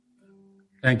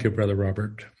Thank you, Brother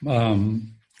Robert. I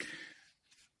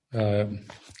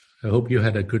hope you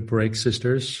had a good break,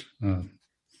 sisters.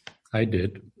 I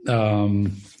did.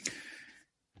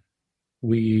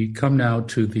 We come now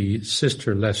to the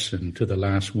sister lesson, to the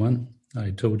last one. I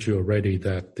told you already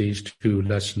that these two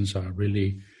lessons are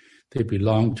really, they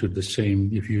belong to the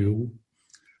same, if you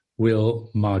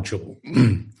will, module.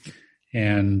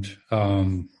 And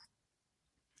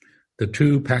the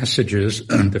two passages,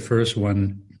 the first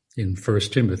one in 1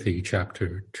 Timothy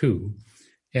chapter 2,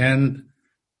 and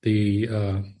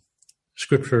the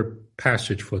scripture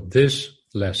passage for this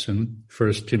lesson,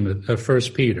 1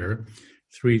 Peter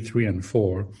 3 and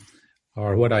 4,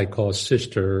 are what I call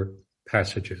sister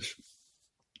passages.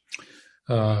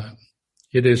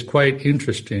 It is quite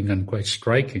interesting and quite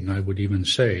striking, I would even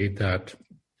say, that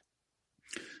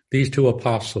these two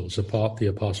apostles, the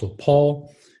Apostle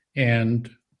Paul and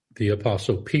the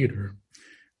Apostle Peter,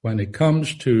 when it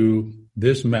comes to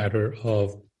this matter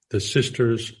of the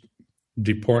sisters'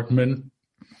 deportment,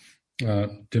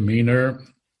 demeanor,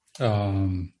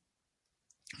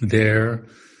 their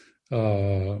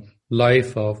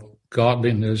life of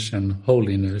godliness and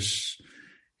holiness,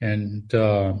 and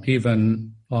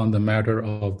even on the matter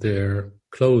of their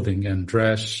clothing and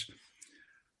dress,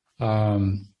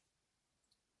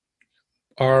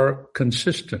 are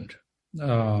consistent,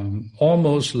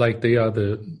 almost like they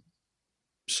are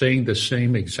saying the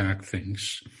same exact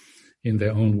things in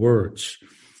their own words.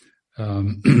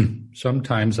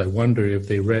 Sometimes I wonder if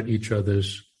they read each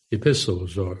other's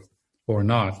epistles or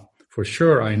not. For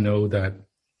sure,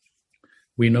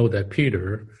 we know that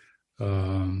Peter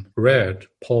read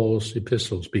Paul's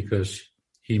epistles because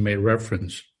he made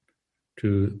reference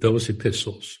to those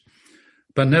epistles.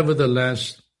 But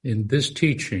nevertheless, in this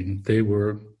teaching, they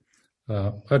were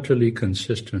utterly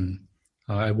consistent.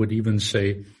 I would even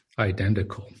say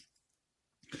identical.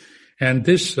 And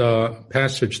this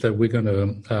passage that we're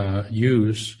going to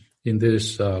use in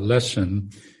this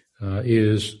lesson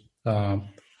is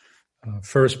 1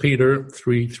 Peter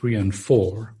 3 and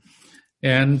 4.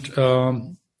 And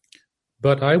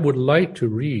but I would like to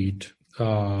read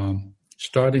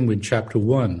starting with chapter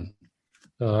 1,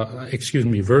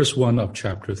 verse 1 of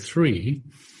chapter 3.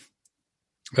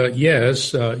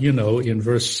 In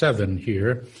verse 7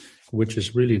 here, which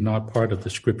is really not part of the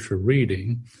scripture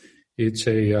reading, it's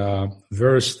a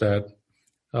verse that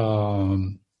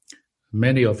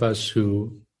many of us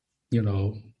who,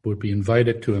 would be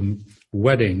invited to a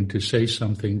wedding to say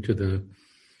something to the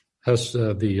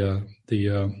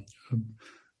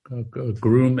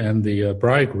groom and the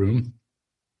bridegroom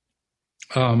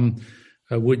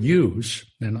would use.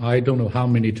 And I don't know how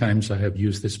many times I have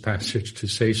used this passage to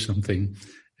say something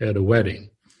at a wedding,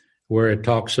 where it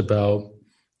talks about,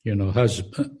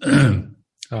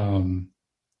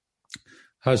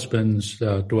 husbands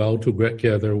dwell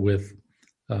together with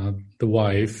the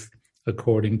wife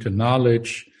according to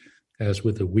knowledge, as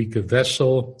with a weaker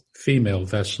vessel, female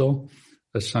vessel,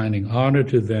 assigning honor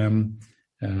to them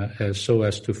as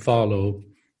to follow,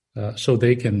 so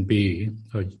they can be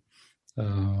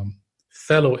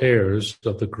fellow heirs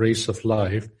of the grace of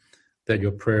life, that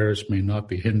your prayers may not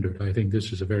be hindered. I think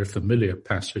this is a very familiar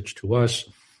passage to us.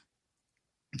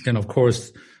 And of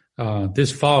course,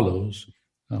 this follows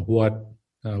what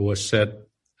was said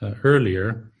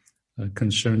earlier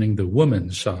concerning the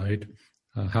woman's side,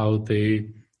 how they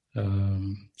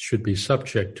should be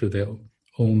subject to their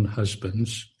own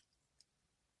husbands.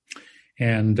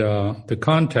 And the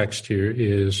context here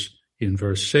is in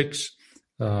verse 6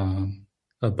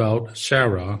 about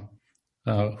Sarah,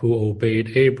 who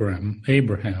obeyed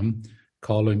Abraham,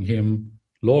 calling him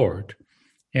Lord.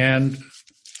 And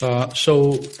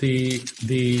so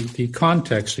the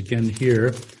context again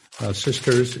here,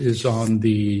 sisters, is on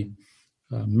the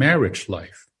marriage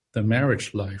life,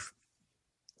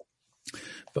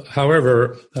 But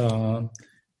however,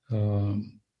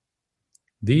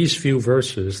 these few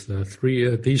verses,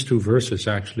 these two verses,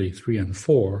 actually 3 and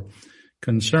 4,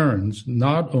 concerns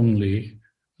not only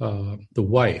the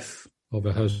wife of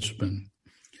a husband,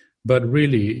 but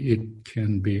really it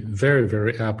can be very,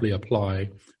 very aptly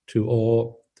applied to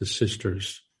all the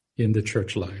sisters in the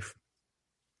church life.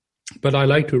 But I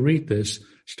like to read this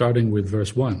starting with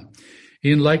verse 1.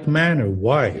 In like manner,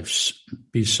 wives,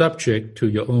 be subject to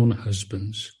your own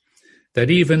husbands, that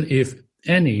even if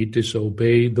any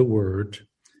disobey the word,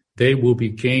 they will be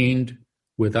gained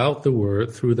without the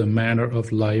word through the manner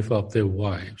of life of their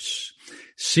wives,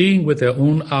 seeing with their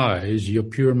own eyes your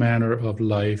pure manner of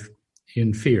life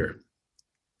in fear.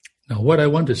 Now, what I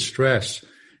want to stress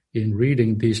in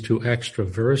reading these two extra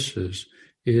verses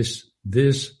is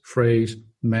this phrase,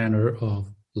 manner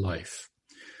of life.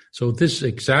 So this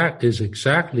is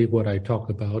exactly what I talked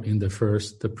about in the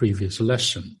previous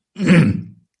lesson.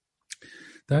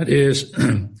 That is,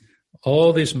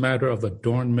 all this matter of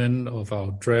adornment, of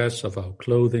our dress, of our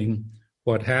clothing,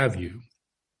 what have you,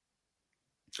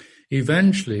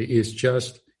 eventually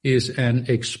is an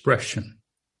expression,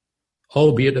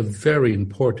 albeit a very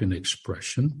important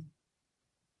expression,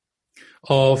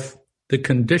 of the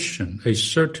condition, a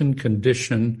certain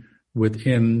condition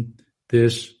within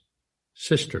this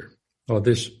sister or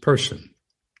this person.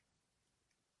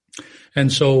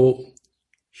 And so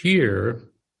here,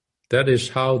 that is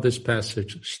how this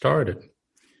passage started,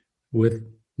 with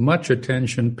much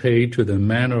attention paid to the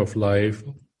manner of life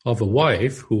of a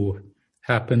wife who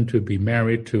happened to be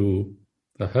married to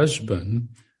a husband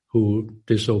who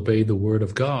disobeyed the word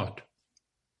of God.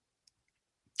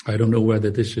 I don't know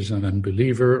whether this is an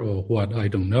unbeliever or what, I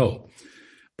don't know.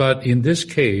 But in this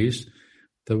case,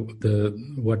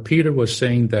 what Peter was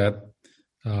saying, that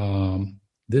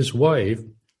this wife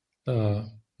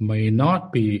may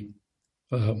not be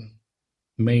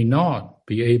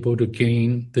able to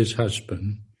gain this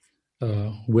husband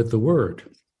with the word,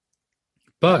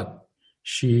 but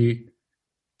she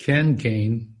can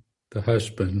gain the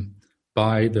husband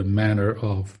by the manner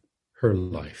of her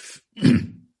life,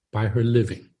 by her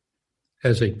living,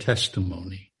 as a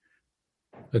testimony,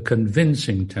 a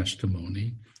convincing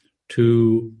testimony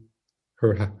to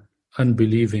her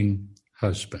unbelieving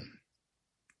husband.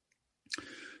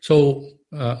 So,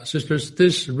 sisters,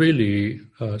 this really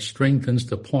strengthens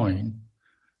the point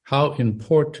how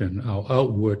important our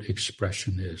outward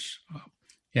expression is.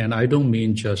 And I don't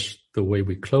mean just the way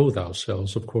we clothe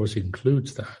ourselves, of course,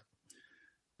 includes that.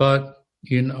 But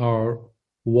in our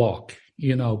walk,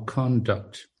 in our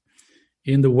conduct,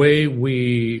 in the way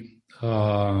we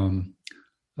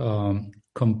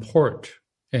comport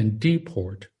and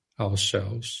deport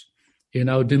ourselves, in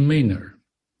our demeanor,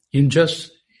 in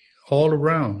just all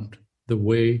around the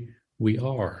way we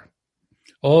are.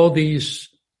 All these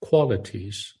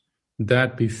qualities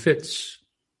that befits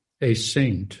a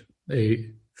saint, a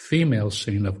female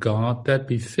saint of God, that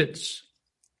befits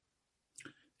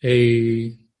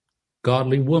a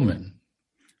godly woman,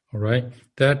 all right?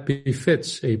 That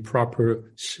befits a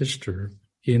proper sister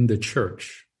in the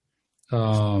church.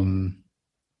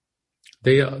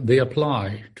 They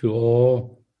apply to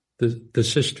all the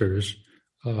sisters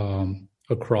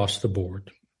across the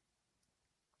board.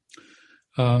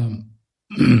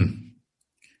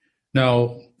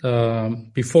 Now,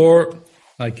 before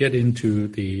I get into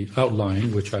the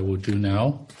outline, which I will do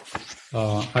now,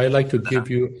 I'd like to give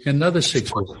you another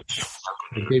 6 words.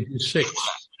 I gave you 6.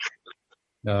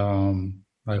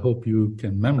 I hope you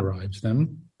can memorize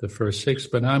them, the first 6,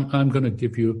 but I'm going to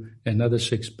give you another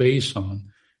 6 based on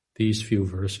these few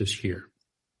verses here.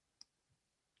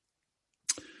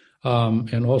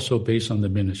 And also based on the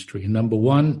ministry. Number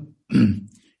 1,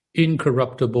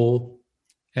 incorruptible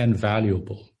and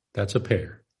valuable. That's a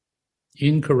pair.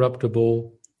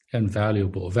 Incorruptible and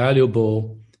valuable.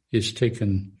 Valuable is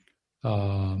taken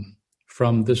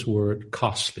from this word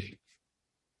costly.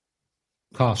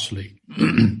 Costly.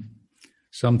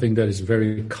 Something that is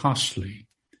very costly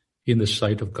in the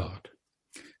sight of God.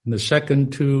 And the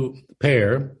second 2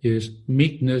 pair is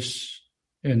meekness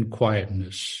and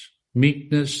quietness.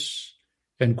 Meekness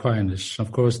and quietness.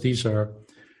 Of course, these are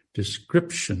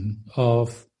description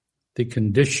of the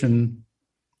condition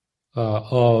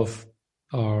of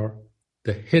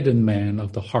the hidden man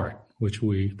of the heart, which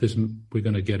we're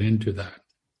going to get into that.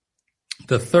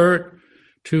 The third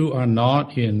 2 are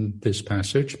not in this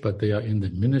passage, but they are in the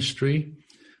ministry.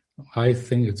 I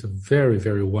think it's a very,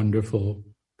 very wonderful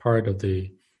part of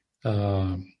the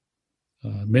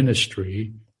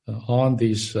ministry on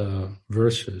these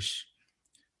verses,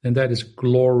 and that is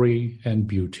glory and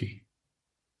beauty.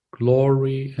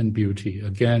 Glory and beauty,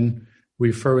 again,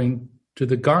 referring to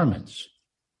the garments,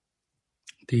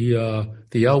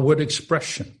 the outward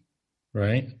expression,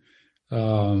 right,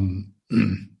 that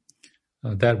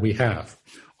we have.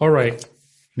 All right,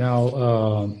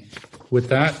 now with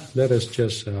that, let us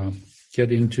just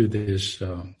get into this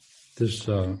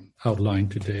outline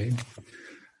today.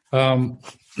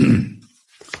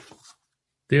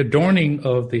 The adorning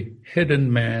of the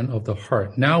hidden man of the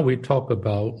heart. Now we talk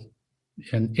about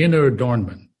an inner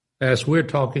adornment. As we're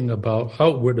talking about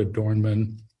outward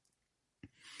adornment,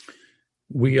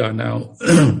 we are now,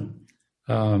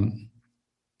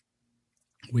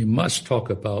 we must talk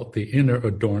about the inner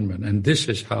adornment. And this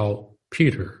is how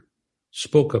Peter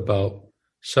spoke about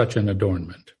such an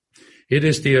adornment. It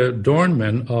is the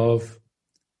adornment of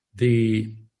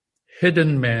the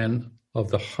hidden man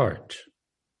of the heart,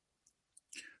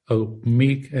 a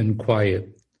meek and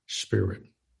quiet spirit.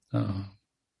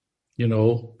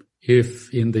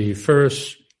 If in the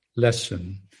first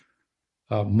lesson,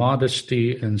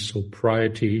 modesty and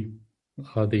sobriety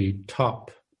are the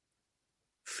top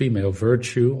female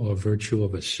virtue or virtue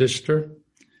of a sister,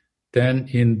 then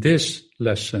in this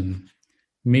lesson,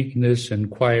 meekness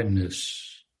and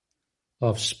quietness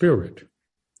of spirit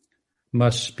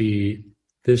must be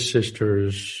this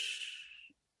sister's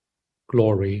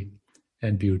glory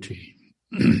and beauty.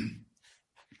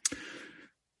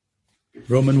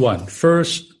 Romans 1. 1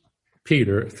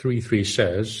 Peter 3:3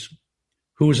 says,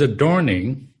 whose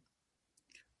adorning,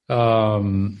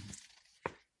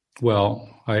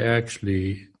 I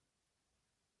actually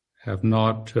have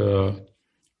not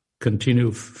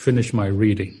finish my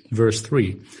reading. Verse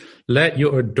 3, let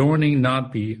your adorning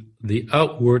not be the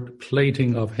outward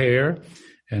plaiting of hair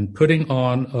and putting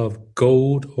on of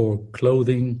gold or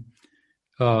clothing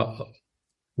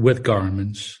with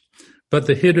garments, but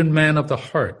the hidden man of the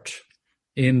heart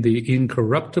in the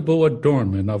incorruptible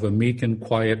adornment of a meek and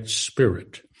quiet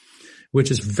spirit, which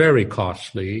is very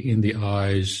costly in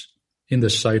the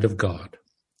sight of God.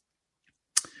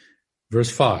 Verse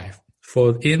 5,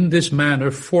 for in this manner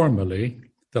formerly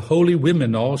the holy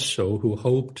women also who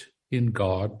hoped in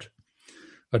God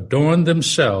adorned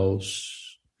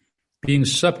themselves, being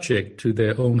subject to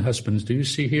their own husbands. Do you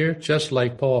see here? Just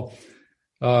like Paul,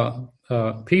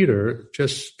 Peter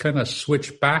just kind of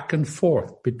switched back and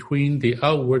forth between the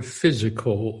outward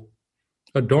physical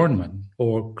adornment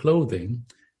or clothing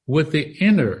with the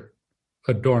inner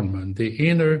adornment, the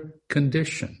inner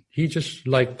condition. He just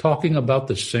like talking about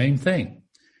the same thing.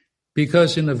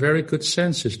 Because in a very good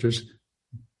sense, sisters,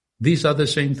 these are the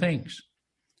same things.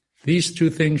 These two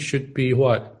things should be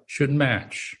what? Should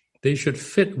match. They should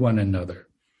fit one another.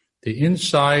 The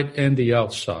inside and the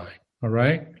outside, all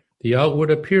right? The outward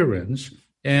appearance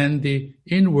and the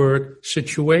inward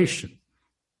situation.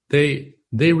 They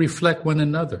reflect one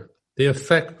another. They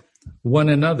affect one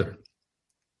another.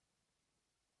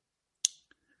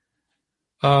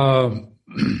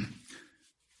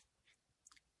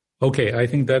 Okay, I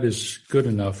think that is good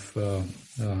enough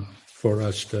for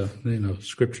us to,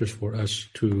 scriptures for us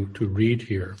to read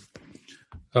here.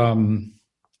 All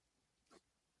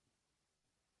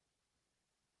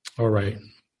right.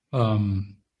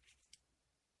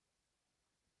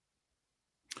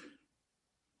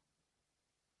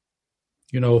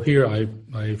 Here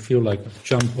I feel like I've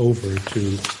jumped over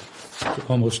to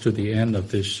almost to the end of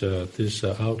this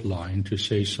outline to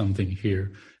say something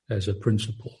here as a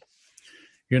principle.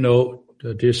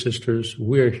 Dear sisters,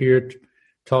 we're here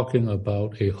talking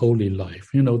about a holy life.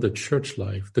 The church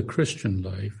life, the Christian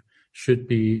life should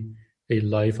be a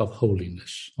life of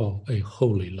holiness, or a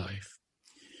holy life.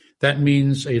 That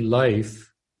means a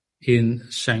life in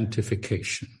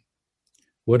sanctification.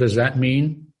 What does that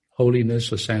mean?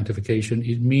 Holiness or sanctification?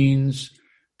 It means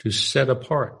to set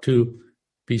apart, to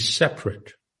be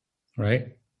separate,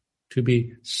 right? To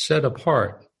be set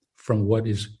apart from what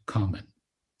is common.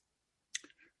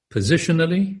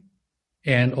 Positionally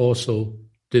and also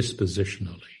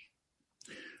dispositionally.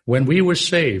 When we were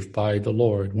saved by the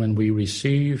Lord, when we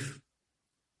receive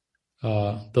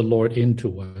the Lord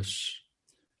into us,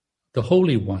 the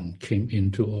Holy One came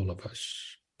into all of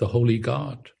us, the Holy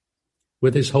God,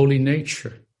 with his holy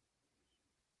nature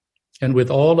and with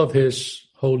all of his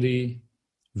holy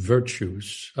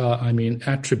virtues,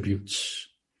 attributes.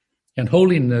 And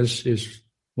holiness is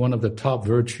one of the top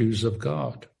virtues of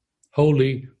God.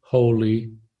 Holy,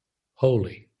 holy,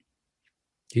 holy.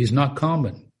 He's not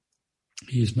common.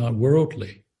 He's not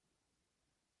worldly.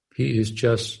 He is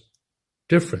just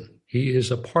different. He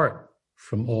is apart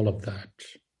from all of that.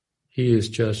 He is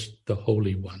just the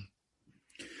Holy One.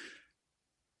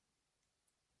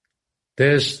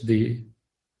 There's the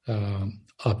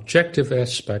objective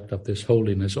aspect of this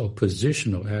holiness, or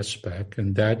positional aspect,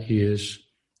 and that is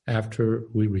after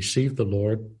we receive the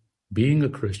Lord, being a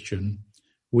Christian,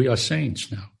 we are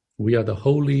saints now. We are the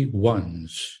holy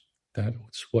ones.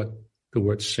 That's what the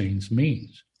word saints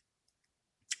means.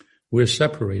 We're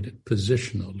separated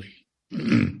positionally.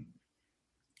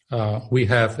 We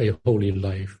have a holy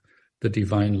life, the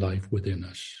divine life within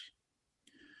us.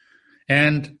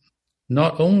 And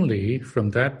not only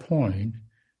from that point,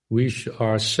 we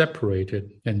are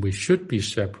separated, and we should be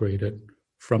separated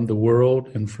from the world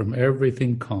and from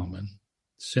everything common.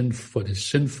 What is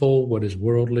sinful, what is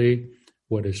worldly,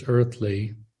 what is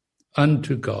earthly,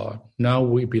 unto God. Now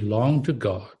we belong to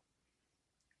God.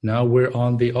 Now we're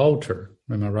on the altar.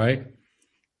 Am I right?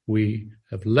 We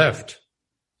have left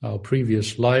our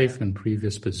previous life and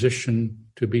previous position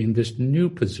to be in this new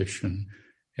position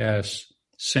as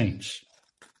saints.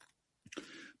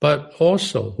 But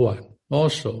also what?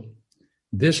 Also,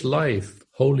 this life,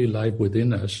 holy life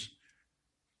within us,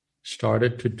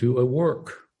 started to do a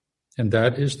work. And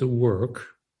that is the work,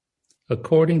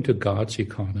 according to God's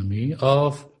economy,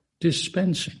 of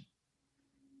dispensing.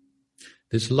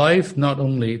 This life, not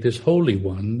only this holy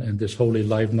one, and this holy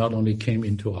life not only came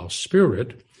into our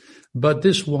spirit, but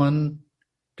this one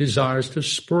desires to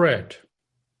spread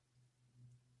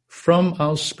from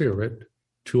our spirit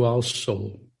to our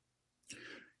soul,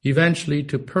 eventually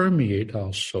to permeate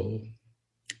our soul,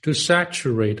 to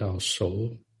saturate our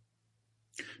soul,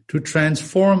 to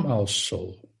transform our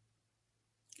soul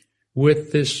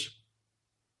with this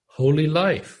holy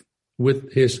life,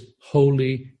 with his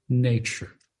holy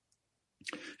nature.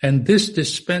 And this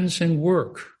dispensing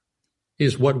work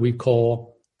is what we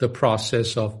call the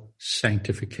process of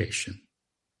sanctification.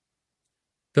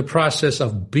 The process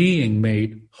of being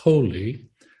made holy,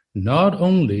 not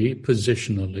only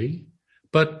positionally,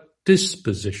 but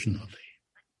dispositionally.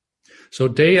 So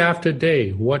day after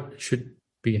day, what should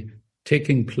be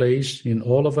taking place in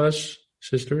all of us,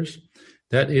 sisters?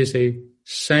 That is a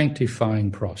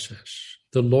sanctifying process.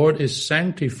 The Lord is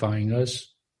sanctifying us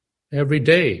every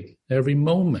day, every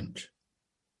moment,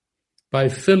 by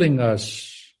filling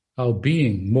us, our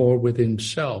being, more with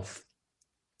himself,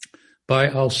 by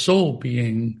our soul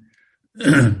being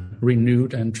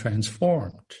renewed and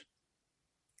transformed,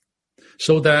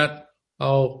 so that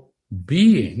our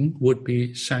being would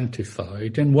be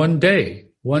sanctified. And one day,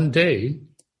 when the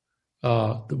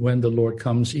Lord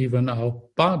comes, even our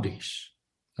bodies,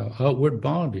 our outward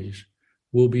bodies,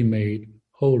 will be made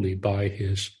holy by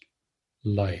his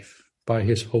life, by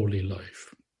his holy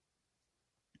life.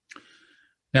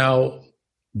 Now,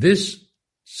 this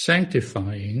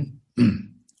sanctifying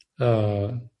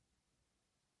in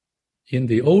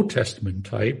the Old Testament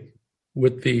type,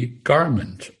 with the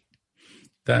garment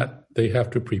that they have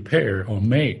to prepare or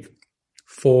make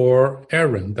for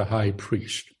Aaron, the high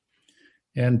priest.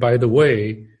 And by the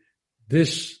way,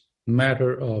 this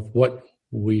matter of what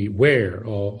we wear,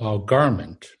 or our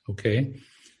garment, okay,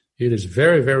 it is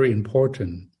very, very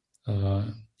important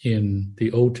in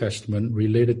the Old Testament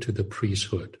related to the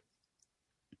priesthood,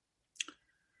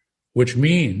 which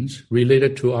means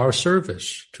related to our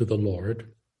service to the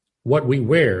Lord, what we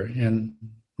wear. And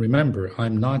remember,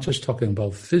 I'm not just talking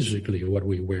about physically what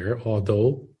we wear,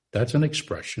 although that's an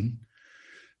expression,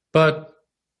 but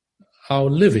our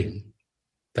living,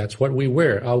 that's what we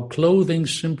wear. Our clothing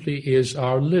simply is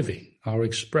our living, our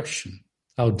expression,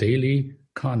 our daily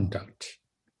conduct,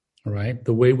 all right?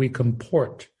 The way we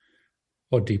comport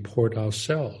or deport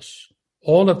ourselves.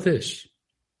 All of this,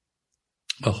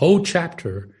 a whole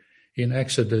chapter in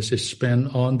Exodus is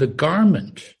spent on the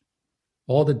garment,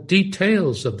 all the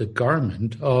details of the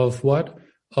garment of what?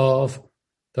 Of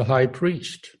the high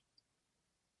priest.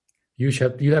 You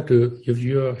have to, if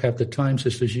you have the time,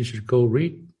 sisters, you should go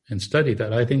read and study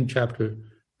that. I think chapter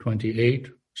 28,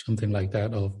 something like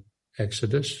that, of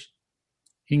Exodus,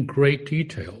 in great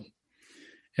detail.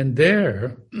 And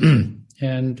there,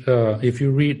 and if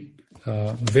you read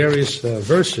various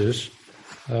verses,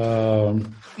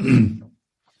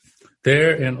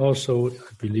 there, and also,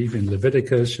 I believe, in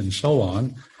Leviticus and so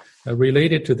on,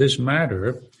 related to this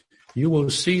matter, you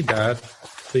will see that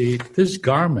this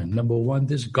garment, number one,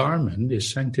 this garment is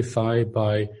sanctified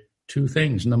by two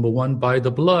things. Number one, by the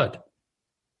blood.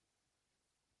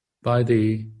 By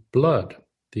the blood,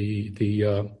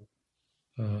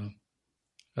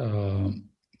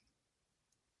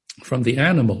 from the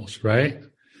animals, right?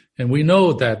 And we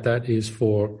know that that is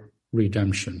for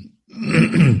redemption.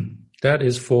 That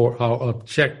is for our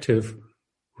objective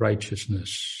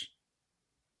righteousness.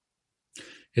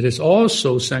 It is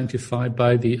also sanctified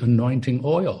by the anointing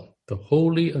oil, the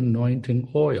holy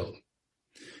anointing oil.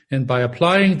 And by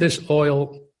applying this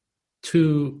oil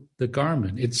to the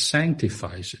garment, it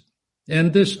sanctifies it.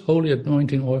 And this holy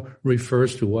anointing oil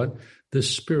refers to what? The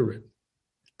Spirit,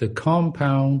 the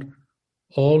compound,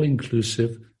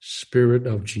 all-inclusive Spirit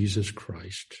of Jesus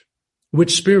Christ.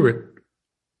 Which Spirit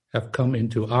have come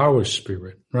into our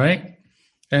spirit, right?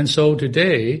 And so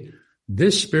today,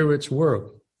 this Spirit's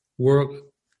work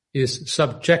is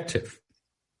subjective,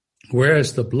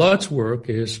 whereas the blood's work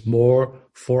is more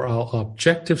for our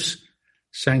objective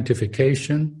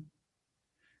sanctification.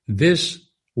 This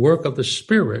work of the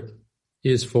Spirit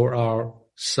is for our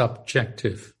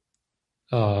subjective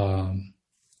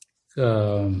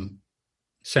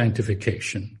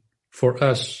sanctification, for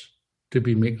us to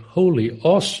be made holy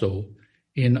also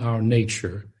in our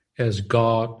nature as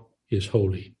God is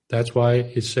holy. That's why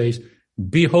it says,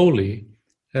 be holy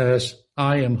as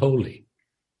I am holy.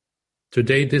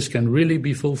 Today this can really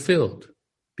be fulfilled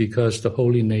because the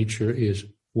holy nature is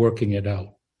working it out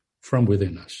from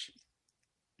within us.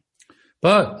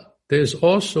 But there's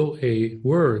also a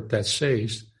word that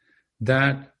says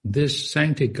that this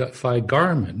sanctified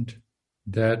garment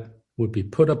that would be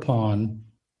put upon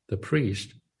the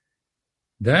priest,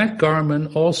 that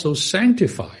garment also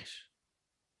sanctifies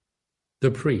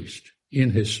the priest in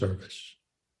his service.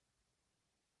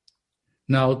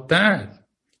 Now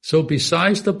so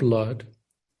besides the blood,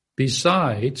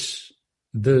 besides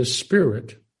the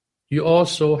spirit, you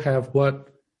also have what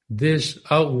this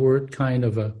outward kind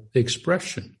of a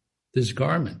expression, this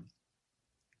garment,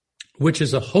 which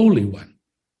is a holy one,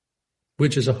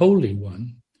 which is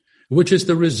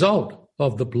the result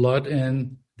of the blood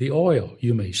and the oil,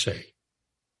 you may say.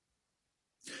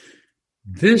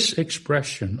 This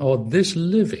expression or this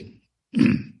living,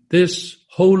 this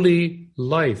holy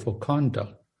life or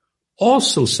conduct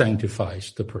also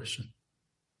sanctifies the person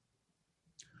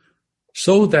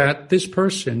so that this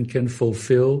person can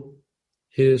fulfill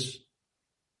his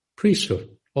priesthood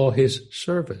or his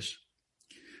service.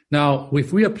 Now,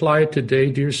 if we apply it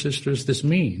today, dear sisters, this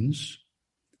means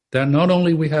that not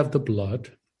only we have the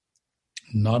blood,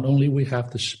 not only we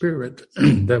have the spirit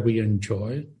that we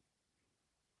enjoy,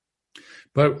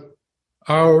 but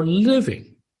our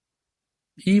living,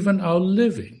 even our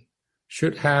living,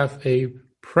 should have a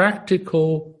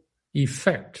practical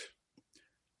effect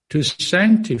to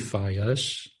sanctify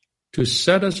us, to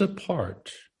set us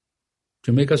apart,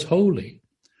 to make us holy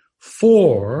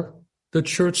for the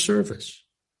church service,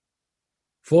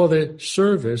 for the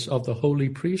service of the holy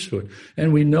priesthood.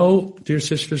 And we know, dear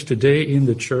sisters, today in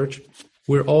the church,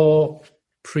 we're all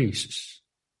priests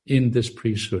in this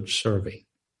priesthood serving.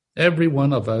 Every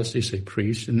one of us is a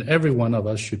priest, and every one of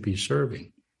us should be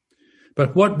serving.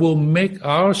 But what will make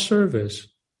our service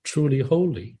truly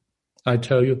holy, I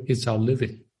tell you, it's our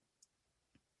living.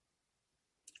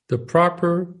 The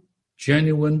proper,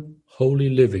 genuine, holy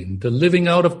living, the living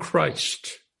out of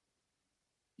Christ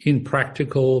in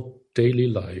practical daily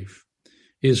life,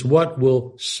 is what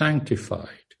will sanctify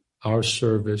our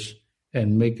service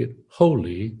and make it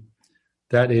holy.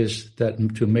 That is, that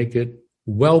to make it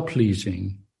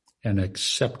well-pleasing and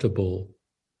acceptable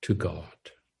to God.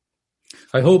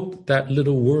 I hope that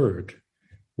little word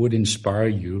would inspire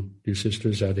you, dear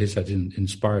sisters, as it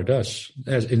inspired us,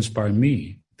 as inspired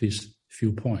me, these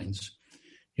few points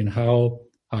in how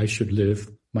I should live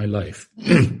my life,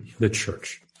 the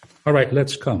church. All right,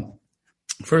 let's come.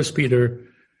 1 Peter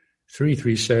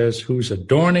 3:3 says, whose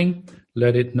adorning,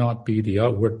 let it not be the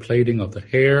outward plaiting of the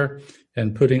hair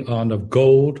and putting on of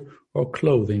gold or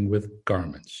clothing with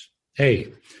garments.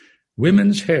 A,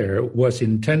 women's hair was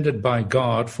intended by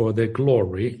God for their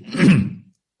glory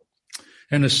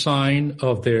and a sign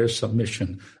of their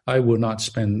submission. I will not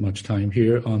spend much time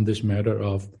here on this matter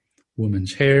of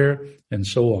women's hair and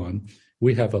so on.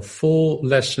 We have a full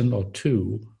lesson or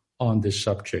two on this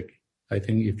subject. I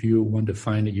think if you want to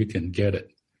find it, you can get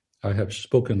it. I have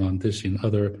spoken on this in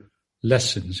other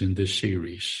lessons in this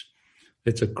series.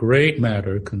 It's a great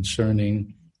matter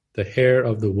concerning the hair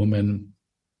of the woman.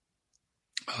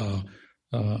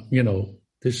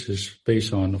 This is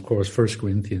based on, of course, 1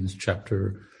 Corinthians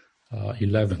chapter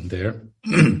 11 there,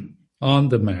 on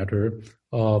the matter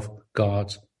of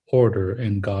God's order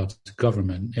and God's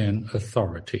government and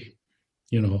authority.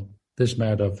 This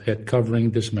matter of head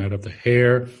covering, this matter of the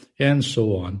hair, and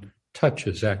so on,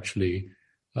 touches actually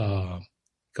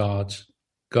God's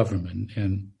government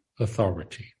and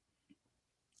authority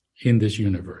in this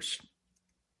universe.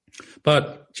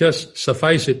 But just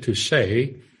suffice it to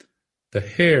say, the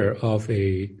hair of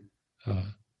a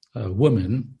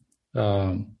woman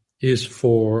is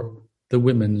for the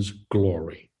women's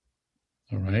glory,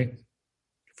 all right,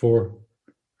 for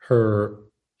her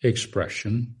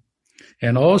expression.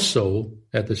 And also,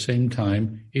 at the same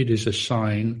time, it is a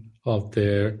sign of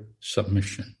their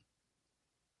submission.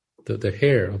 The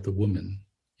hair of the woman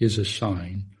is a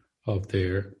sign of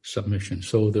their submission.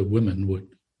 So the women would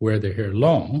wear their hair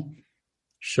long,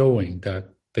 showing that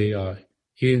they are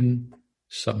in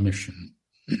submission.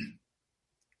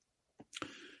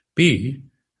 B,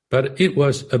 but it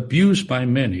was abused by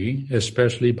many,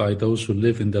 especially by those who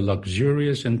live in the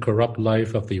luxurious and corrupt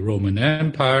life of the Roman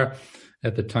Empire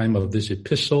at the time of this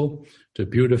epistle, to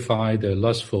beautify their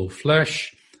lustful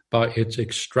flesh by its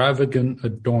extravagant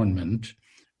adornment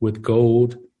with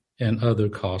gold and other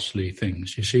costly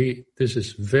things. You see, this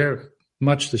is very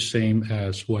much the same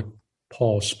as what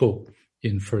Paul spoke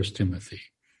in 1 Timothy.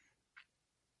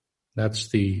 That's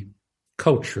the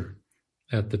culture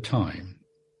at the time.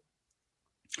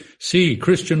 C,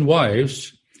 Christian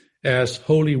wives, as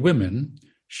holy women,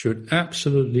 should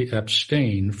absolutely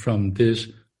abstain from this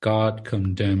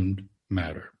God-condemned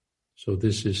matter. So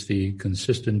this is the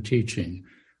consistent teaching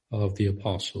of the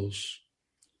apostles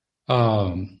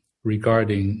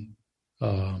regarding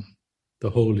the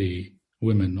holy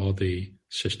women or the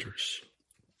sisters.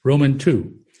 Romans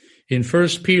 2. In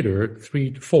 1 Peter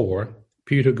 3:4,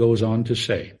 Peter goes on to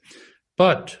say,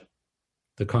 but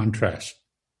the contrast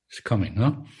is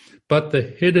coming, but the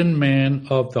hidden man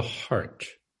of the heart,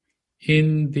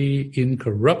 in the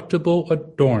incorruptible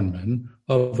adornment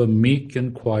of a meek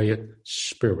and quiet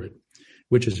spirit,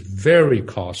 which is very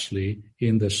costly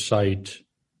in the sight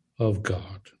of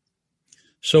God.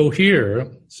 So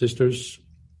here, sisters,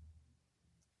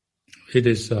 it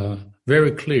is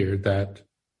very clear that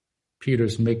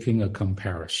Peter's making a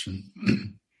comparison.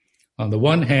 On the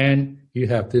one hand, you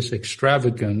have this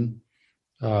extravagant,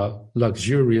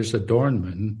 luxurious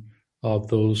adornment of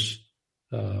those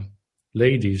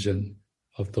ladies and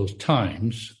of those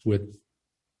times with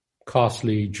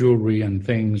costly jewelry and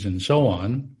things and so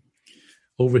on.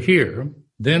 Over here,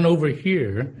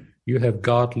 you have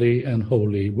godly and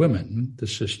holy women, the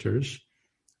sisters.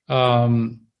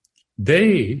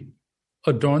 They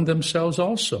adorn themselves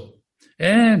also.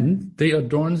 And they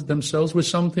adorn themselves with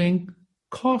something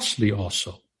costly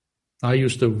also. I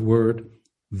use the word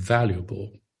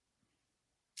valuable.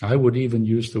 I would even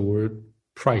use the word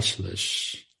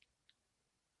priceless.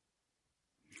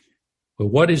 But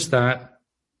what is that?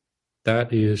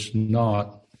 That is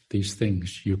not these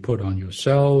things you put on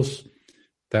yourselves.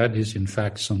 That is, in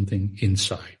fact, something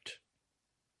inside.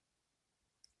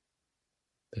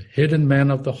 The hidden man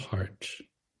of the heart,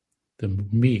 the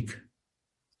meek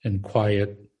and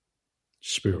quiet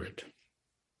spirit.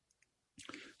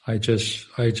 I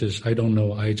don't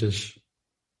know,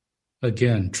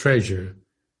 again, treasure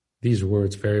these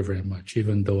words very, very much,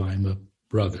 even though I'm a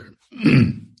brother.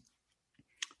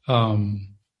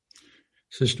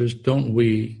 Sisters, don't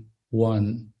we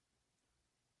want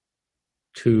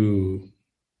to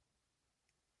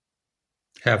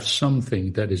have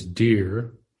something that is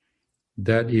dear,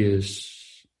 that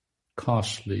is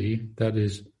costly, that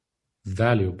is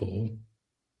valuable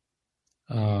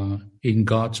in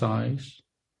God's eyes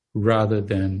rather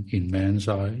than in man's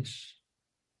eyes?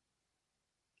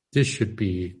 This should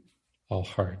be our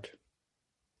heart.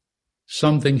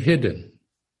 Something hidden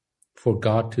for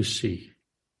God to see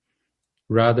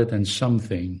rather than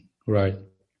something,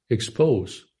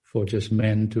 exposed for just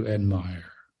men to admire.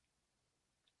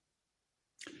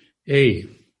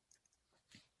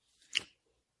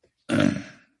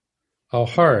 Our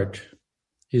heart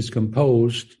is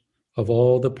composed of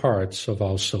all the parts of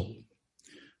our soul,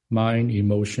 mind,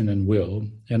 emotion, and will,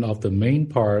 and of the main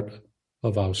part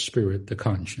of our spirit, the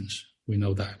conscience. We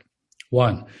know that.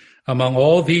 1. Among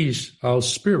all these, our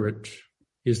spirit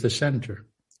is the center.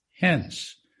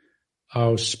 Hence,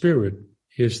 our spirit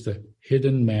is the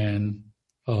hidden man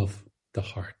of the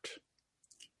heart.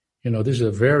 This is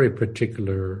a very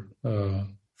particular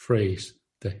phrase,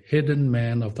 the hidden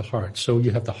man of the heart. So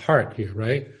you have the heart here,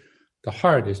 right? The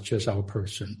heart is just our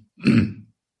person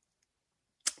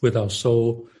with our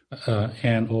soul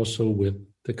and also with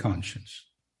the conscience.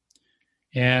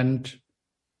 And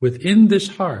within this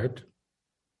heart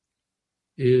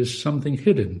is something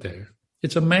hidden there.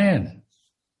 It's a man.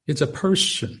 It's a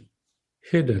person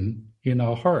hidden in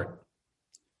our heart.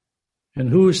 And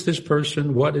who is this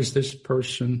person? What is this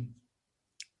person?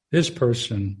 This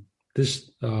person, this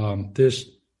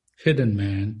hidden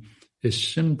man is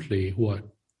simply what?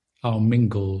 Our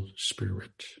mingled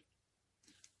spirit.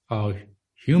 Our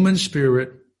human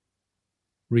spirit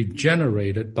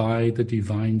regenerated by the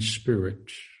divine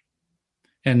spirit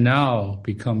and now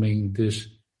becoming this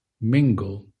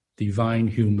mingled divine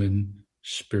human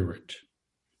spirit.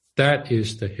 That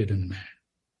is the hidden man.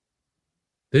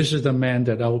 This is the man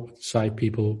that outside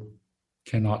people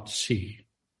cannot see.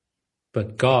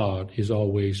 But God is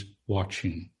always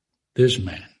watching this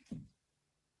man.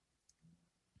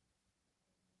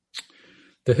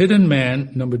 The hidden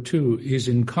man, number 2, is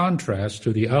in contrast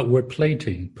to the outward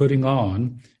plating, putting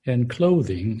on, and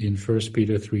clothing in 1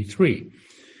 Peter 3:3,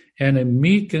 and a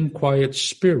meek and quiet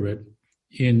spirit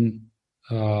in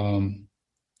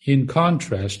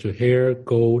contrast to hair,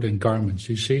 gold, and garments.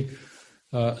 You see?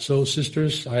 So,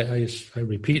 sisters, I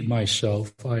repeat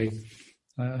myself.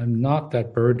 I'm not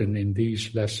that burdened in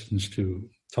these lessons to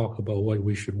talk about what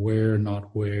we should wear,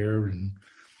 not wear, and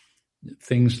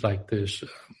things like this.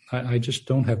 I just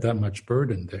don't have that much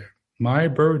burden there. My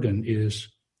burden is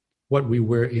what we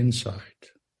wear inside,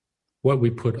 what we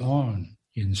put on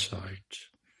inside,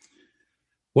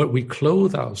 what we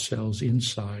clothe ourselves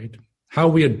inside, how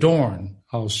we adorn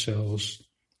ourselves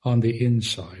on the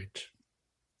inside.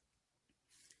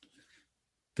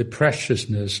 the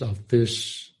preciousness of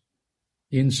this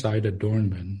inside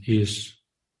adornment is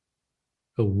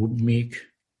a meek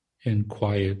and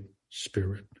quiet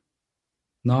spirit,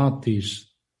 not these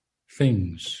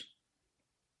things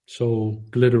so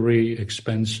glittery,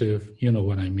 expensive, you know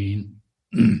what I mean,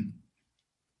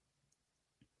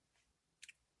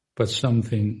 but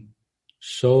something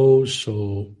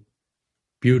so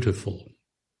beautiful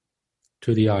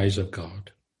to the eyes of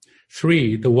God.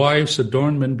 3, the wife's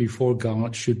adornment before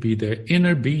God should be their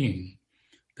inner being,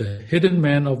 the hidden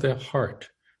man of their heart,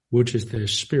 which is their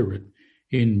spirit,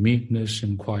 in meekness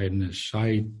and quietness.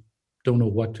 I don't know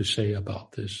what to say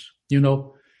about this. You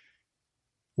know,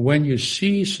 when you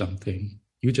see something,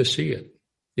 you just see it.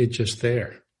 It's just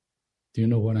there. Do you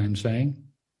know what I'm saying?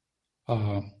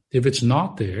 If it's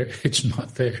not there, it's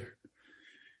not there.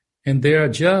 And they are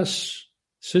just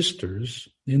sisters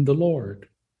in the Lord,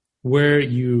 where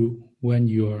when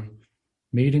you're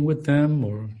meeting with them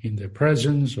or in their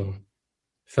presence or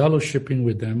fellowshipping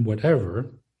with them,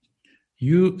 whatever,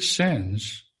 you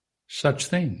sense such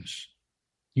things.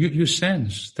 You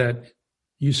sense that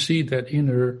you see that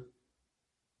inner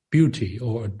beauty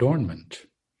or adornment.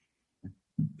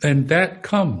 And that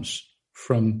comes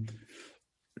from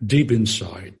deep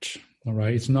inside. All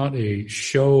right. It's not a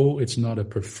show. It's not a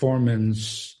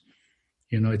performance.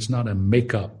 It's not a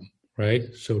makeup,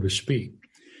 right? So to speak.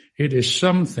 It is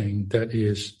something that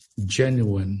is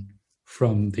genuine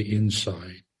from the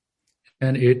inside.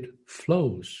 And it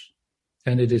flows.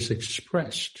 And it is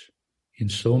expressed in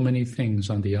so many things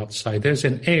on the outside. There's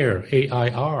an air,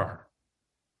 A-I-R,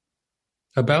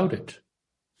 about it.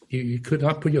 You could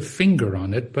not put your finger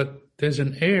on it, but there's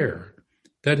an air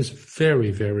that is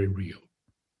very, very real.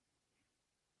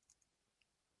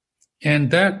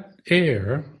 And that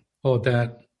air, or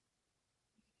that,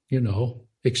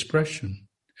 expression,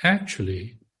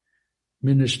 actually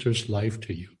ministers life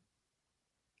to you.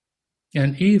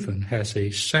 And even has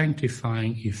a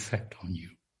sanctifying effect on you.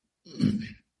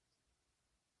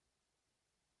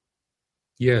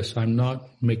 Yes, I'm not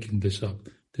making this up.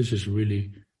 This is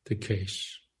really the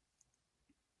case.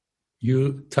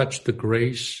 You touch the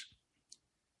grace.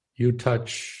 You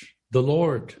touch the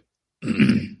Lord.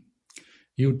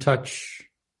 You touch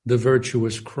the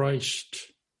virtuous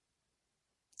Christ.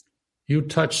 You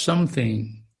touch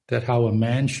something that how a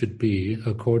man should be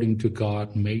according to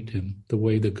God made him, the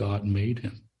way that God made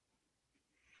him.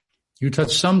 You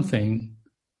touch something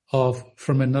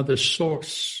from another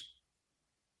source.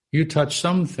 You touch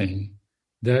something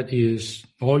that is,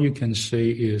 all you can say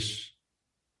is,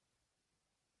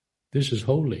 this is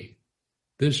holy.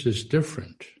 This is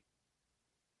different.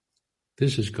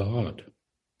 This is God.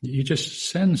 You just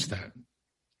sense that.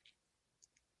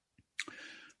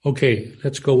 Okay,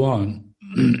 let's go on.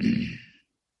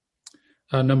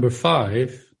 Number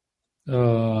 5,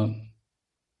 a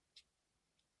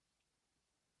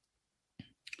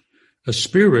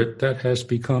spirit that has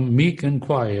become meek and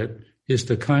quiet is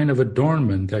the kind of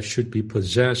adornment that should be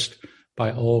possessed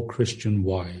by all Christian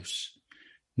wives.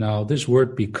 Now, this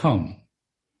word become,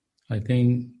 I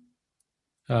think,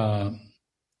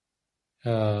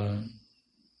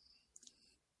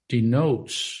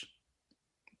 denotes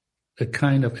a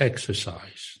kind of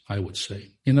exercise, I would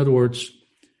say. In other words,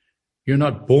 you're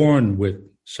not born with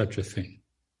such a thing.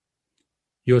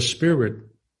 Your spirit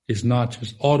is not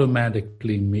just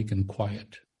automatically meek and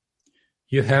quiet.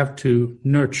 You have to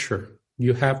nurture,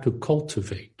 you have to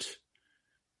cultivate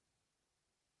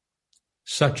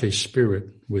such a spirit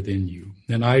within you.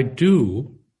 And I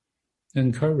do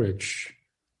encourage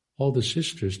all the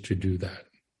sisters to do that.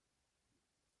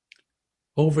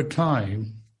 Over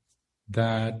time,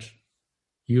 that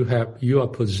you are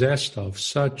possessed of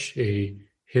such a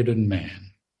hidden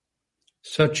man,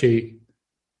 such a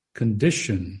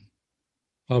condition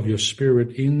of your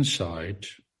spirit inside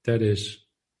that is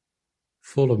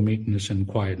full of meekness and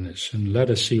quietness. And let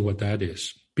us see what that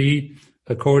is. Be,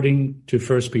 according to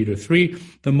 1 Peter 3,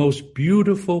 the most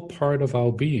beautiful part of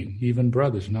our being, even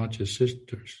brothers, not just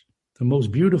sisters. The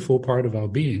most beautiful part of our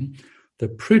being, the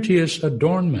prettiest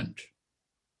adornment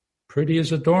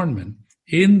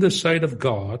in the sight of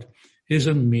God is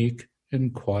a meek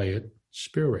and quiet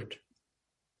spirit.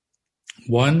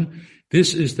 1,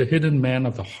 this is the hidden man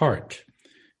of the heart.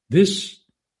 This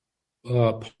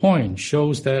point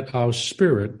shows that our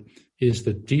spirit is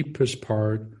the deepest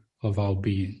part of our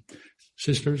being.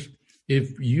 Sisters,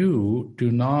 if you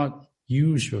do not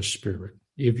use your spirit,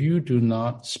 if you do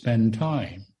not spend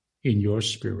time in your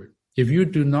spirit, if you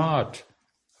do not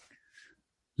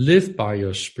live by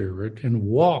your spirit and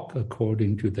walk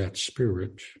according to that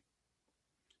spirit,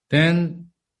 then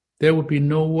there would be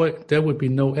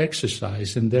no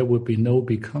exercise, and there would be no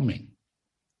becoming.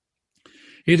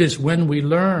 It is when we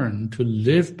learn to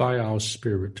live by our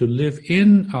Spirit, to live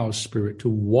in our Spirit, to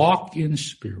walk in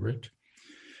Spirit,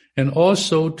 and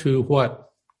also to what?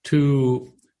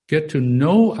 To get to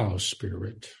know our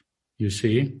Spirit, you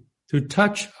see, to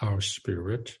touch our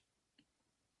Spirit.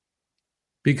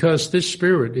 Because this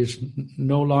Spirit is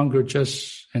no longer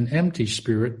just an empty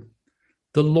spirit.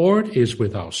 The Lord is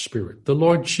with our spirit. The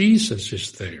Lord Jesus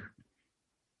is there.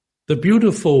 The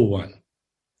beautiful one,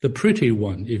 the pretty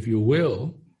one, if you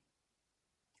will,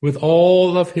 with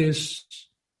all of his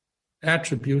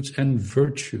attributes and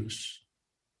virtues,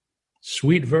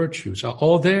 sweet virtues are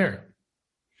all there.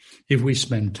 If we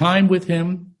spend time with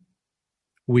him,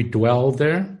 we dwell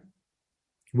there.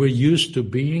 We're used to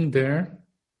being there.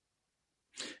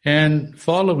 And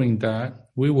following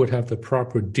that, we would have the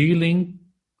proper dealing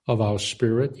of our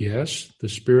spirit. Yes, the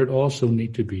spirit also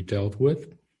need to be dealt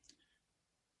with.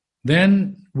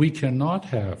 Then we cannot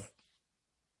have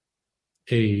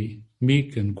a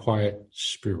meek and quiet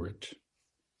spirit.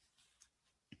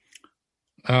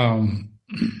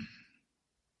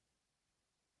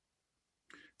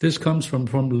 This comes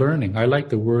from learning. I like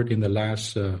the word in the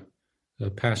last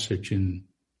passage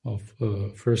of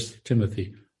 1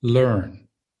 Timothy, learn.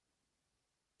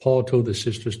 Paul told the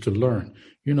sisters to learn.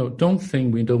 Don't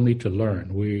think we don't need to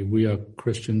learn. We are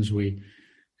Christians.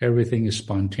 Everything is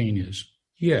spontaneous.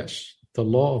 Yes, the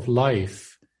law of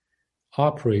life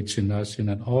operates in us in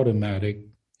an automatic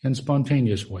and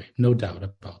spontaneous way. No doubt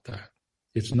about that.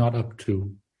 It's not up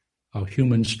to our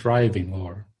human striving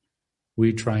or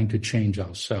we trying to change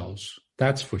ourselves.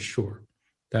 That's for sure.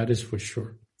 That is for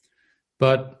sure.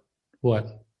 But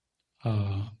what,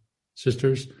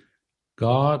 sisters?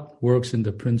 God works in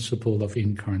the principle of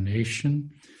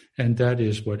incarnation, and that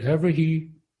is whatever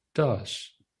he does,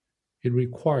 it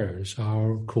requires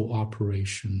our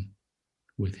cooperation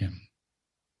with him.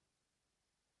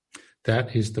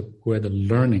 That is where the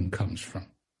learning comes from,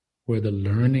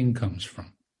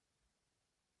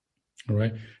 All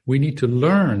right? We need to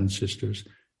learn, sisters,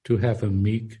 to have a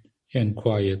meek and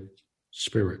quiet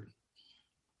spirit.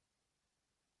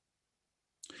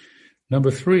 Number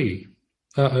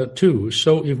 2,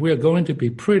 so if we are going to be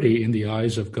pretty in the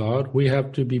eyes of God, we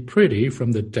have to be pretty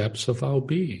from the depths of our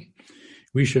being.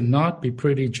 We should not be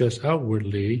pretty just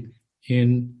outwardly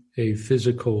in a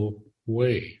physical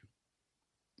way.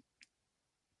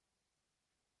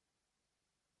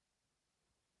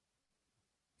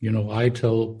 I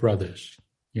tell brothers,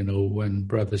 when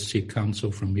brothers seek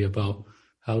counsel from me about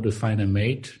how to find a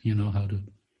mate, how to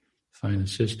find a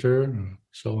sister, or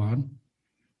so on,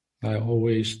 I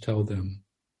always tell them,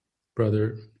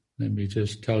 brother, let me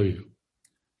just tell you,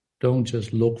 don't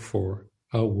just look for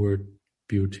outward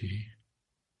beauty.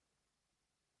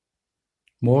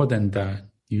 More than that,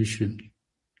 you should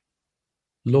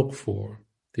look for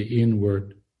the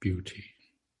inward beauty.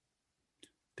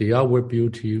 The outward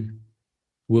beauty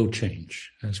will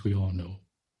change, as we all know,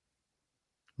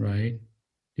 right?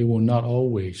 It will not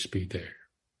always be there.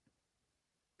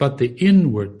 But the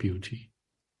inward beauty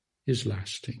is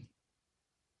lasting.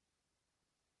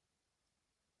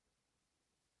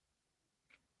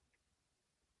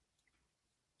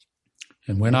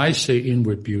 And when I say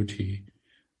inward beauty,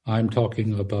 I'm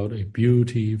talking about a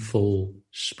beautiful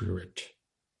spirit.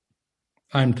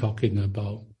 I'm talking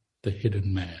about the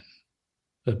hidden man,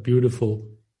 a beautiful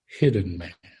hidden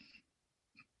man.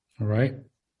 All right?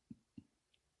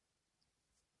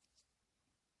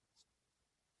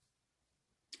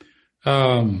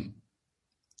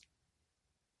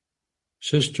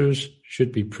 Sisters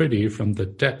should be pretty from the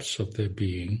depths of their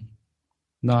being,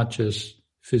 not just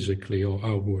physically or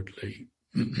outwardly,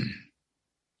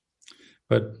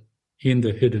 but in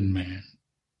the hidden man.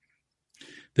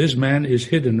 This man is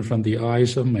hidden from the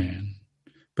eyes of man,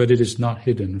 but it is not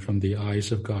hidden from the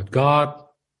eyes of God. God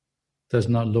does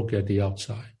not look at the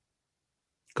outside.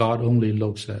 God only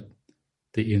looks at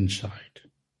the inside,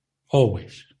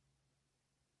 always.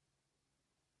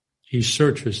 He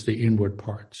searches the inward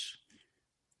parts.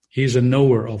 He's a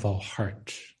knower of our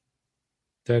heart.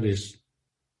 That is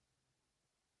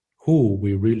who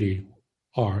we really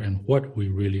are and what we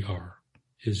really are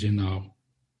is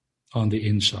on the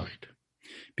inside.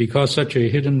 Because such a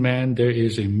hidden man, there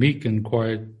is a meek and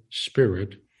quiet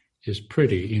spirit, is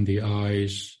pretty in the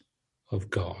eyes of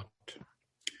God.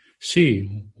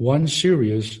 See, one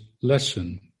serious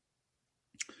lesson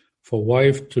for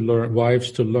wives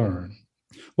to learn.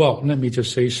 Well, let me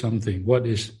just say something. What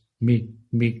is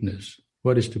meekness?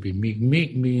 What is to be meek?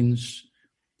 Meek means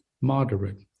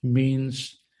moderate.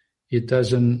 Means it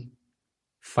doesn't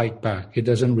fight back. It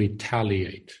doesn't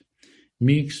retaliate.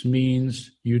 Meek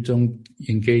means you don't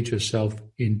engage yourself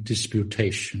in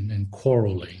disputation and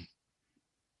quarreling.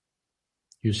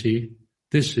 You see,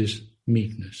 this is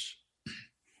meekness.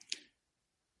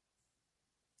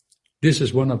 This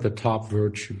is one of the top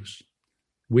virtues.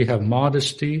 We have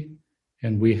modesty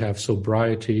and we have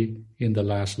sobriety in the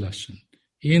last lesson.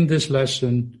 In this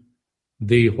lesson,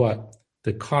 the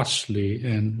costly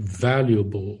and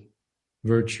valuable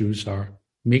virtues are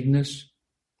meekness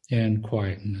and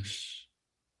quietness.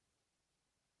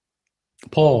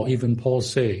 Paul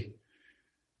say,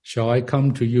 shall I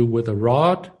come to you with a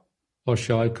rod, or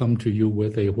shall I come to you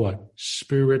with a what?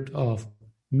 Spirit of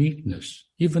meekness.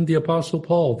 Even the Apostle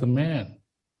Paul, the man,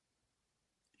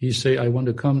 he say, I want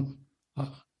to come,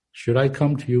 should I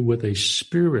come to you with a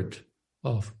spirit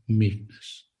of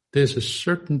meekness? There's a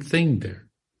certain thing there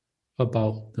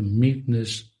about the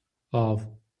meekness of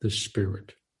the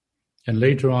Spirit. And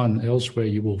later on, elsewhere,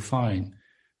 you will find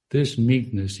this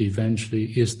meekness eventually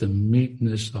is the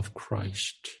meekness of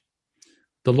Christ.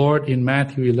 The Lord in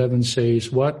Matthew 11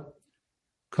 says, what?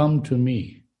 Come to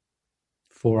me,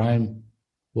 for I'm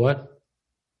what?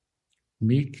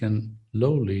 Meek and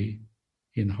lowly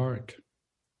in heart.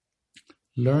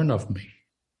 Learn of me.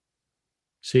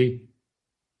 See,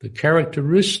 the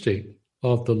characteristic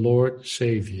of the Lord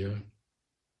Savior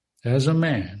as a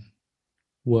man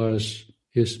was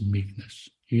his meekness.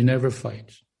 He never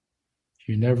fights.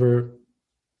 He never,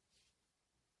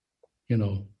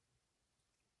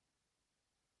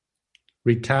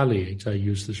 retaliates. I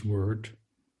use this word.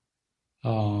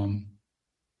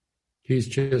 He's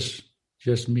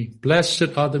just meek.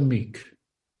 Blessed are the meek.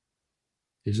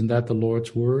 Isn't that the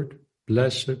Lord's word?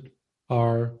 Blessed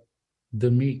are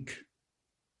the meek.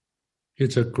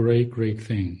 It's a great, great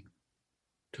thing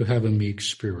to have a meek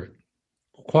spirit.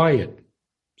 Quiet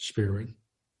spirit.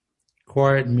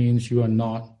 Quiet means you are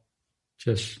not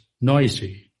just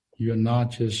noisy. You're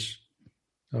not just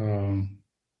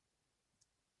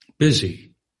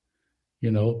busy.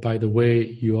 By the way,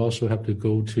 you also have to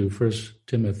go to 1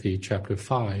 Timothy chapter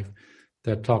 5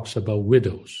 that talks about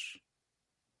widows.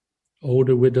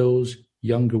 Older widows,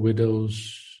 younger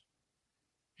widows.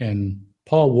 And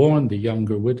Paul warned the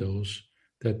younger widows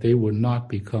that they would not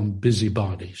become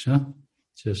busybodies,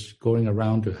 just going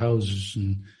around to houses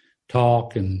and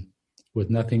talk and with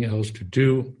nothing else to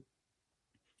do.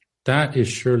 That is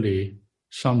surely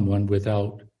someone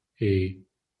without a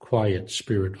quiet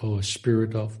spirit or a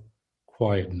spirit of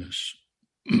quietness.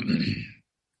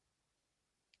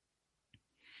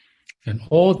 And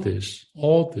all this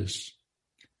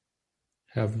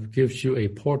gives you a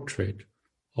portrait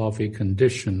of a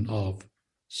condition of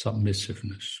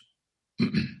submissiveness.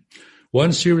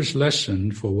 One serious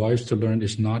lesson for wives to learn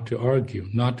is not to argue,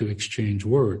 not to exchange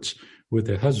words with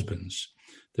their husbands.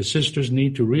 The sisters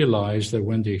need to realize that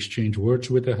when they exchange words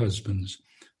with their husbands,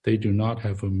 they do not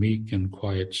have a meek and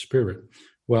quiet spirit.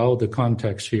 Well, the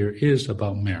context here is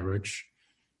about marriage,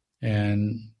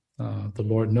 and the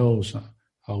Lord knows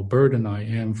how burdened I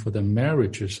am for the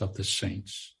marriages of the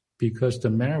saints, because the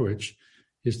marriage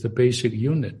is the basic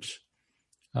unit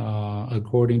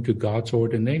according to God's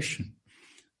ordination,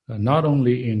 not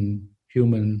only in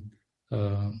human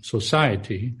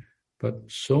society, but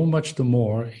so much the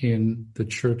more in the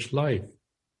church life,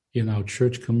 in our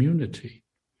church community.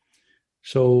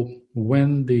 So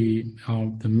when the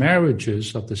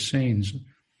marriages of the saints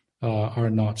are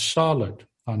not solid,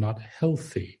 are not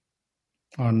healthy,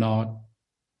 are not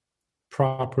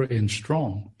proper and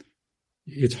strong,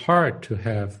 it's hard to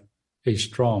have a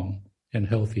strong and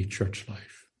healthy church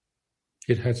life.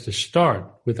 It has to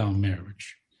start with our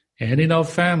marriage and in our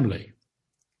family,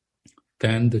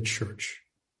 then the church.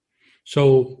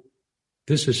 So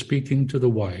this is speaking to the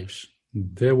wives.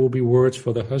 There will be words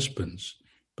for the husbands,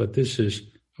 but this is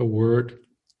a word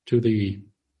to the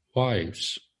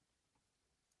wives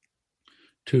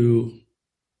to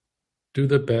do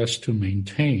the best to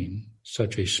maintain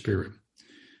such a spirit.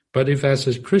 But if as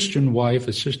a Christian wife,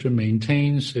 a sister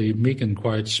maintains a meek and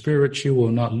quiet spirit, she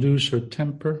will not lose her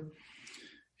temper,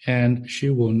 and she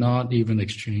will not even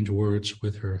exchange words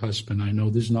with her husband. I know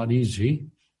this is not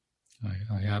easy.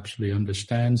 I absolutely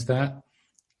understand that.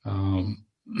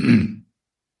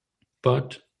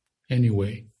 But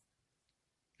anyway,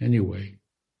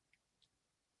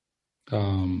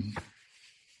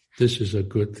 this is a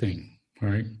good thing,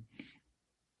 right?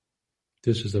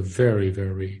 This is a very,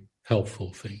 very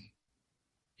helpful thing,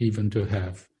 even to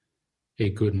have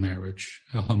a good marriage,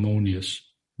 a harmonious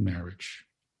marriage.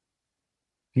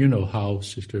 You know how,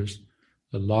 sisters,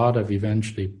 a lot of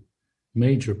eventually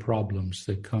major problems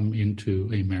that come into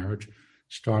a marriage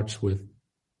starts with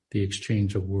the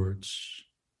exchange of words.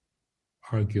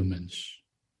 arguments.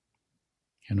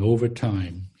 And over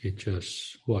time, it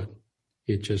just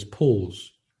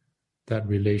pulls that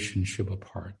relationship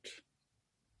apart.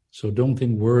 So don't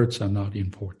think words are not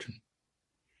important.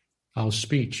 Our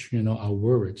speech, our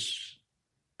words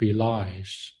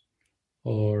belies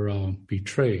or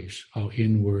betrays our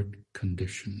inward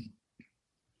condition.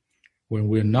 When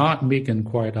we're not meek and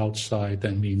quiet outside,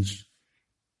 that means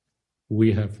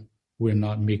we're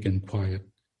not meek and quiet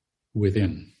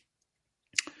within.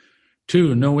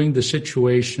 2, knowing the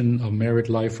situation of married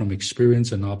life from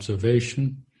experience and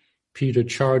observation, Peter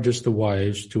charges the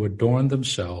wives to adorn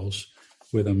themselves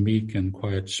with a meek and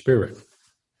quiet spirit.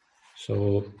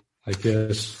 So I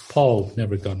guess Paul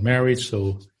never got married,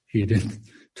 so he didn't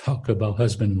talk about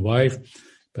husband and wife.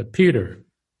 But Peter,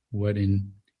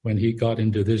 when he got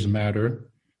into this matter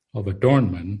of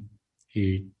adornment,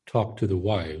 he talked to the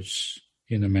wives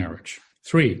in a marriage.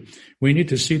 3, we need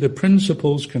to see the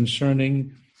principles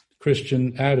concerning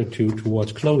Christian attitude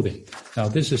towards clothing. Now,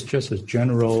 this is just a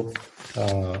general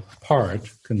part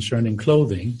concerning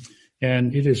clothing,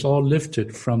 and it is all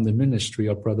lifted from the ministry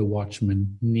of Brother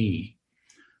Watchman Nee.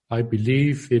 I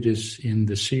believe it is in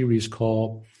the series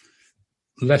called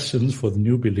Lessons for the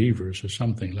New Believers or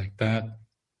something like that.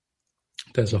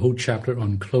 There's a whole chapter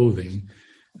on clothing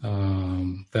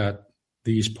that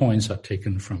these points are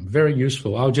taken from. Very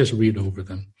useful. I'll just read over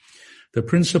them. The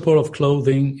principle of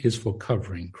clothing is for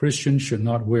covering. Christians should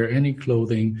not wear any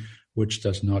clothing which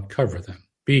does not cover them.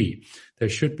 B, there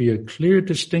should be a clear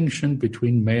distinction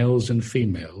between males and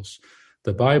females.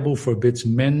 The Bible forbids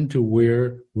men to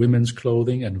wear women's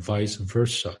clothing and vice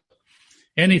versa.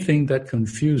 Anything that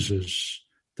confuses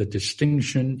the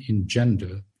distinction in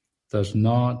gender does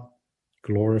not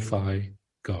glorify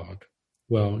God.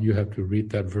 Well, you have to read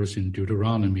that verse in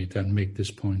Deuteronomy that make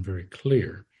this point very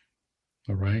clear.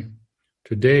 All right?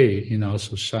 Today in our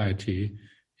society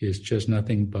is just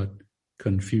nothing but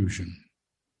confusion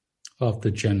of the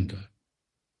gender.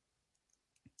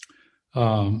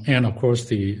 And of course,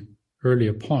 the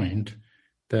earlier point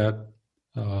that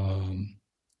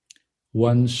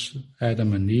once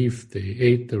Adam and Eve, they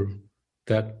ate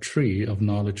that tree of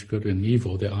knowledge, good and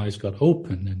evil, their eyes got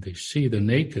open and they see the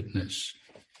nakedness,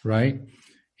 right?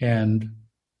 And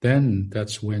then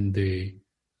that's when they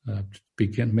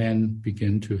men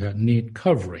begin to need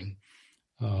covering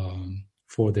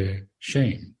for their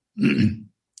shame.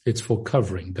 It's for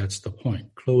covering, that's the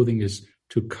point. Clothing is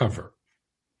to cover.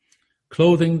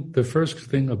 Clothing, the first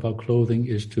thing about clothing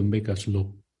is to make us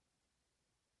look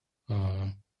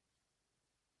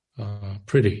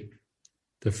pretty.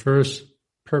 The first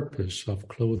purpose of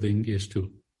clothing is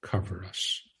to cover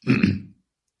us.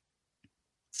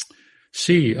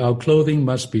 C, our clothing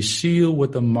must be sealed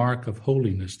with the mark of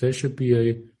holiness. There should be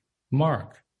a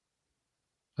mark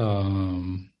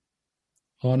on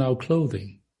our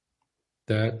clothing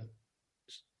that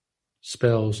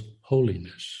spells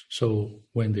holiness. So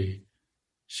when they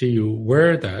see you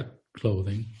wear that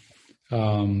clothing,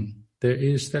 there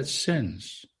is that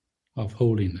sense of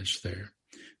holiness there.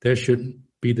 There should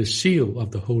be the seal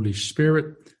of the Holy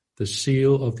Spirit, the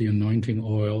seal of the anointing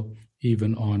oil,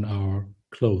 even on our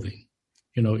clothing.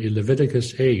 In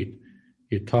Leviticus 8,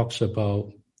 it talks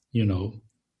about,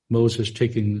 Moses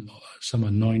taking some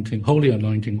holy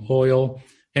anointing oil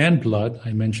and blood.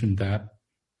 I mentioned that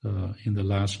in the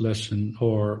last lesson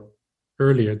or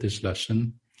earlier this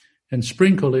lesson, and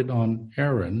sprinkle it on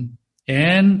Aaron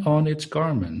and on its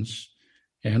garments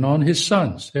and on his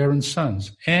sons, Aaron's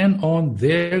sons, and on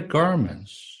their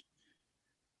garments.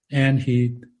 And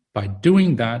by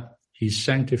doing that, he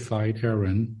sanctified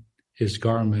Aaron, his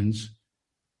garments,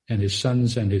 and his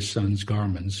sons'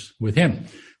 garments with him.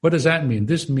 What does that mean?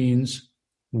 This means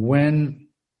when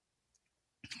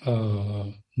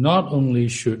not only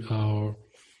should our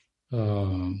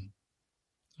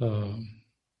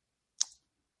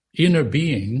inner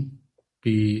being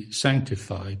be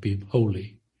sanctified, be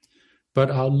holy, but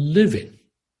our living,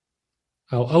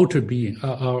 our outer being,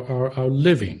 our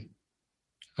living,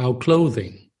 our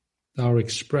clothing, our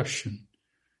expression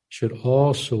should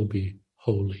also be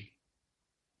holy.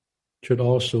 Should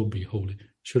also be holy,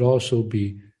 should also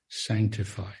be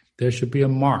sanctified. There should be a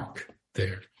mark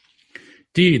there.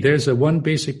 D, there's one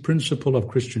basic principle of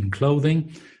Christian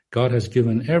clothing. God has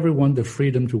given everyone the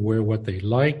freedom to wear what they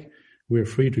like. We're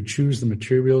free to choose the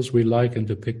materials we like and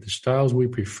to pick the styles we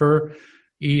prefer.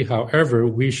 E, however,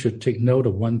 we should take note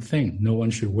of one thing. No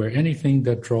one should wear anything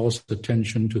that draws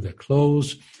attention to their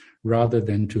clothes rather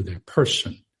than to their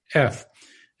person. F,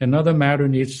 another matter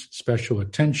needs special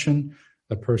attention.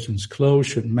 A person's clothes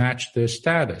should match their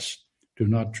status. Do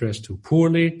not dress too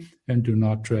poorly and do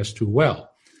not dress too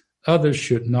well. Others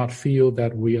should not feel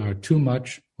that we are too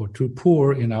much or too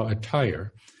poor in our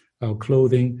attire. Our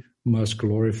clothing must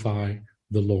glorify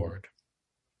the Lord.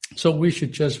 So we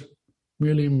should just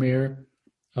really wear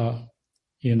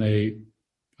in a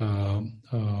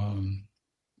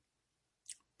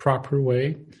proper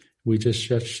way. We just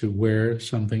should wear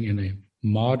something in a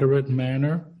moderate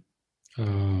manner,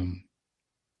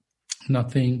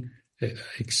 nothing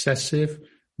excessive,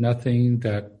 nothing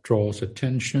that draws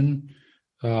attention.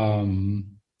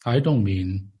 I don't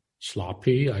mean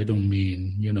sloppy. I don't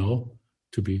mean,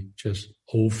 to be just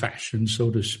old-fashioned,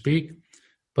 so to speak.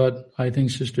 But I think,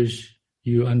 sisters,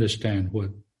 you understand what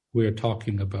we're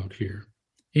talking about here.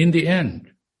 In the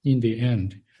end,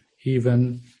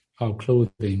 even our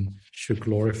clothing should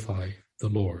glorify the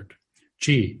Lord.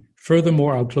 G,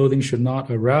 furthermore, our clothing should not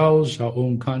arouse our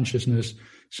own consciousness.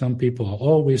 Some people are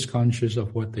always conscious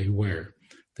of what they wear.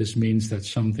 This means that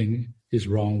something is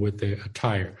wrong with their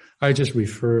attire. I just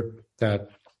refer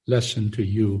that lesson to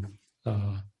you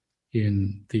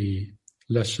in the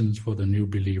lessons for the new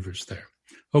believers there.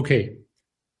 Okay,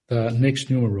 the next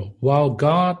numeral. While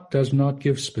God does not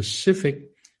give specific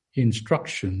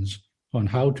instructions on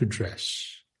how to dress,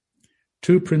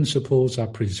 two principles are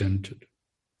presented.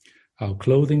 Our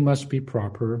clothing must be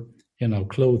proper, and our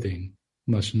clothing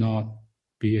must not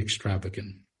be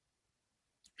extravagant.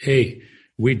 A,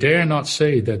 we dare not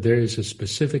say that there is a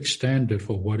specific standard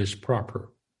for what is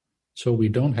proper. So we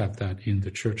don't have that in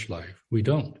the church life. We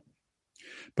don't.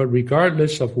 But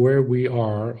regardless of where we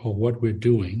are or what we're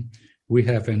doing, we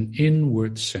have an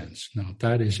inward sense. Now,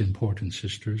 that is important,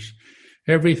 sisters.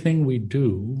 Everything we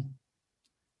do,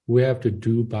 we have to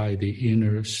do by the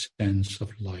inner sense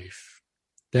of life.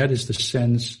 That is the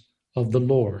sense of the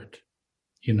Lord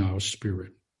in our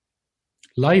spirit.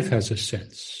 Life has a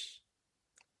sense.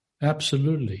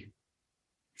 Absolutely.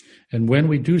 And when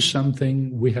we do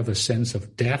something, we have a sense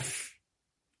of death.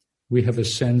 We have a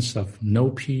sense of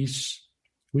no peace.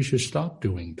 We should stop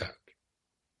doing that.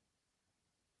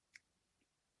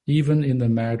 Even in the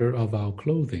matter of our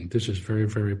clothing, this is very,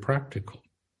 very practical.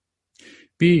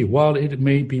 B, while it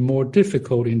may be more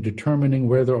difficult in determining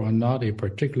whether or not a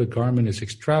particular garment is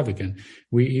extravagant,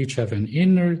 we each have an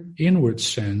inward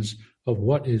sense of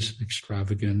what is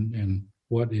extravagant and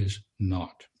what is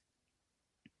not.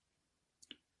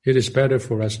 It is better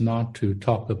for us not to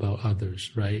talk about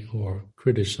others, right, or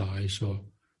criticize or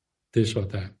this or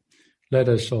that. Let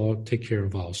us all take care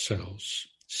of ourselves.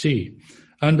 C,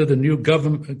 under the new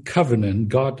covenant,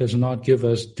 God does not give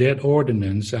us dead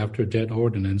ordinance after dead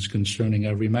ordinance concerning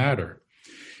every matter.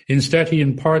 Instead, he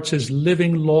imparts his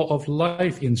living law of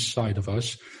life inside of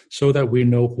us so that we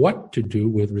know what to do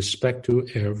with respect to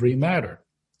every matter.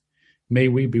 May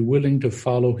we be willing to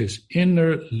follow his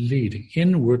inward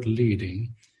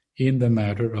leading in the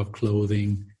matter of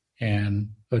clothing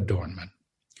and adornment.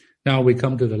 Now we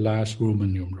come to the last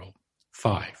Roman numeral,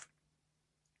 5.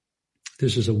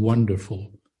 This is a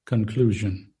wonderful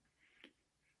conclusion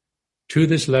to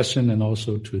this lesson and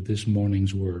also to this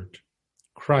morning's word.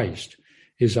 Christ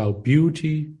is our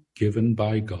beauty given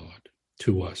by God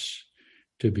to us,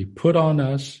 to be put on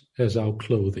us as our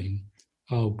clothing,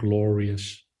 our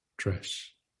glorious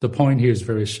dress. The point here is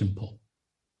very simple.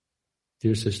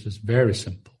 Dear sisters, very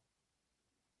simple.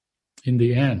 In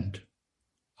the end,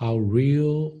 our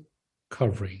real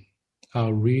covering,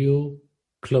 our real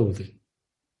clothing,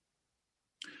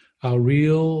 our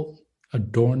real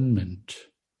adornment,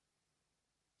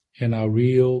 and our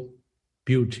real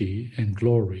beauty and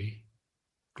glory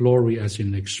as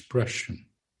in expression,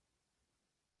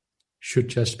 should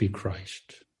just be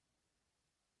Christ.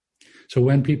 So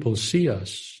when people see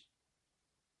us,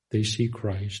 they see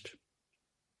Christ.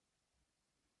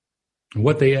 And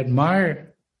what they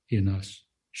admire in us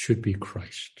should be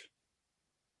Christ.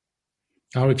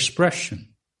 Our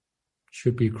expression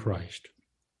should be Christ.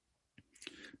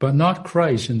 But not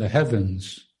Christ in the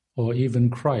heavens or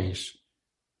even Christ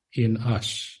in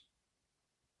us,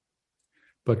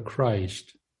 but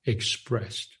Christ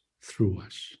expressed through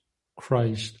us.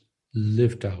 Christ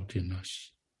lived out in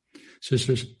us.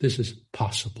 Sisters, this is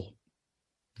possible.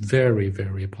 Very,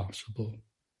 very possible.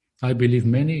 I believe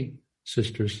many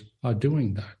sisters are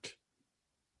doing that.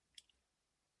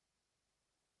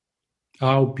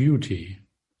 Our beauty,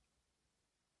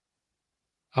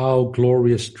 our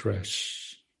glorious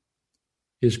dress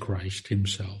is Christ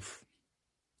himself.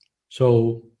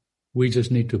 So we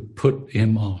just need to put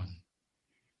him on.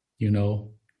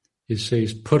 It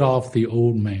says, put off the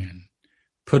old man,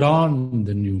 put on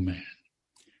the new man.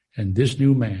 And this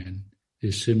new man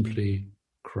is simply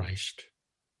Christ.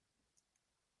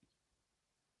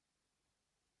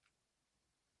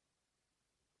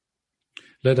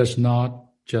 Let us not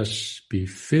just be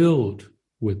filled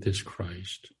with this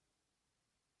Christ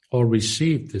or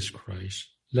receive this Christ.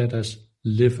 Let us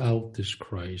live out this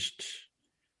Christ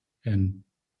and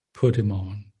put him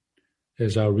on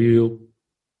as our real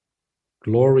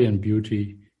glory and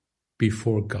beauty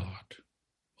before God.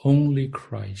 Only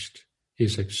Christ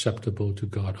is acceptable to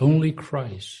God. Only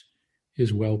Christ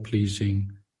is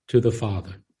well-pleasing to the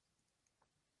Father.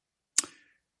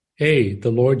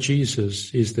 The Lord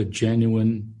Jesus is the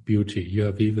genuine beauty. You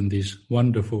have even these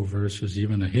wonderful verses,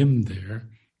 even a hymn there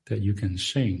that you can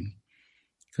sing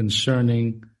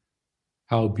concerning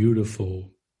how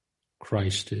beautiful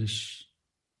Christ is,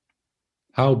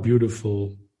 how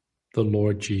beautiful the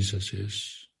Lord Jesus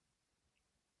is.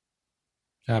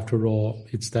 After all,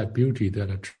 it's that beauty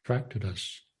that attracted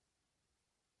us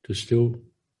to still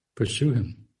pursue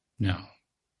him now.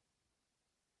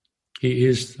 He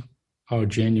is our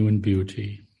genuine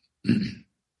beauty.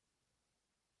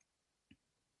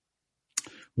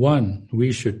 One,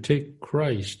 we should take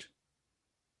Christ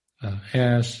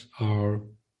as our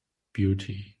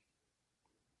beauty.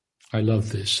 I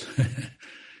love this.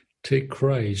 Take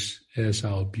Christ as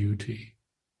our beauty.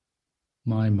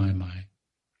 My.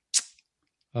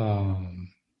 All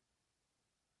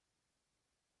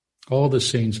the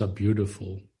saints are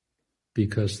beautiful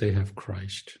because they have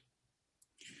Christ.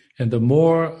 And the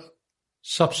more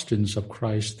substance of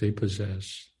Christ they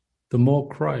possess, the more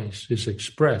Christ is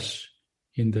expressed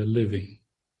in their living.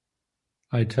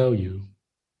 I tell you,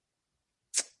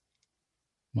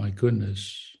 my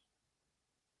goodness,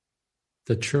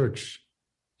 the church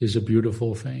is a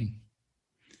beautiful thing.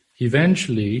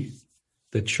 Eventually,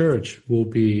 the church will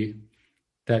be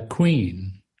that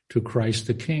queen to Christ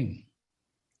the King.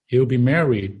 He'll be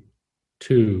married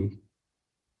to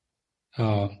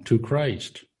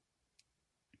Christ.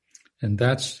 And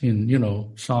that's in,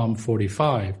 Psalm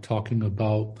 45, talking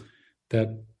about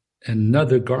that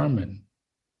another garment.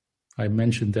 I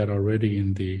mentioned that already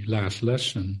in the last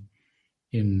lesson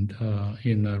in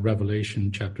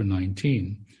Revelation chapter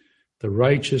 19. The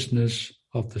righteousness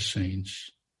of the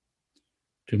saints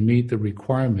to meet the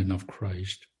requirement of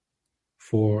Christ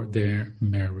for their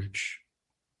marriage.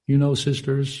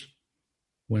 Sisters,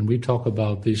 when we talk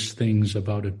about these things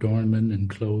about adornment and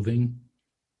clothing,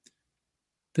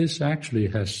 this actually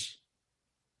has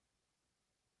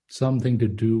something to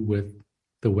do with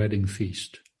the wedding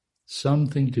feast,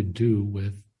 something to do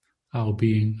with our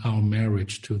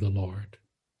marriage to the Lord,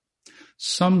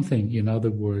 something, in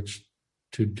other words,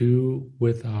 to do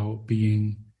with our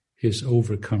being his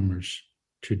overcomers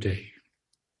today.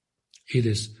 It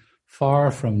is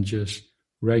far from just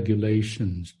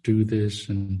regulations, do this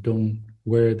and don't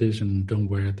wear this and don't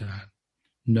wear that.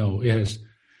 No, it's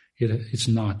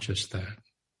not just that.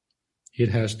 It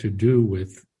has to do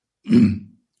with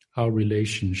our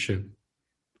relationship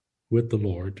with the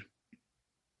Lord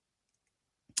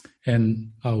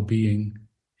and our being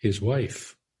his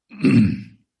wife.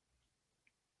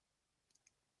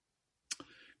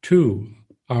 2,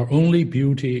 our only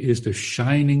beauty is the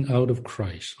shining out of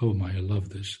Christ. Oh my, I love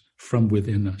this. From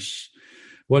within us.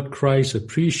 What Christ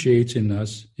appreciates in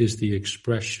us is the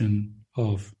expression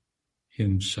of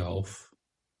himself.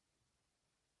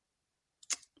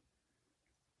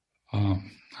 I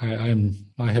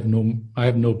have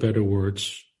no better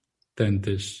words than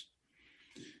this.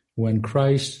 When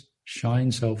Christ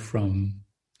shines out from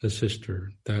a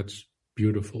sister, that's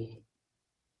beautiful.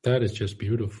 That is just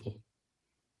beautiful.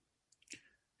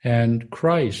 And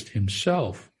Christ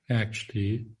himself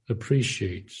actually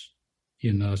appreciates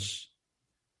in us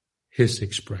his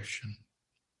expression.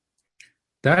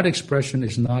 That expression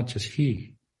is not just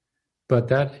he, but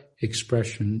that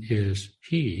expression is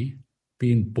he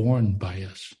being born by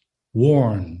us,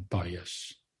 worn by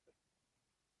us.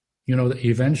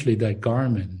 Eventually that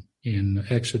garment in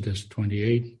Exodus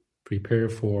 28, prepare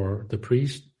for the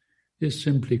priest, is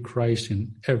simply Christ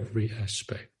in every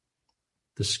aspect.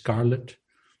 The scarlet,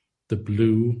 the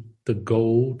blue, the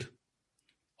gold,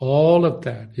 all of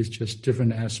that is just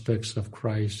different aspects of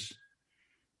Christ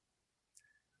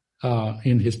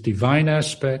in his divine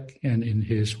aspect and in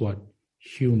his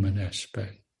human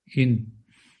aspect, in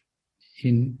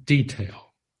detail.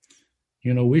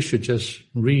 We should just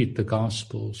read the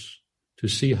Gospels to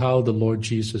see how the Lord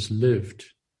Jesus lived.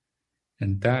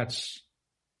 And that's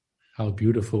how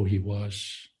beautiful he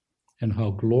was and how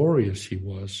glorious he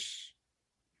was.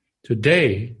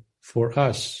 Today, for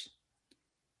us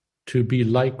to be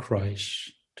like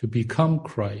Christ, to become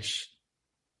Christ,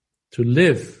 to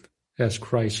live as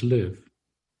Christ lived,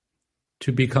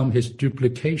 to become his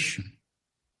duplication,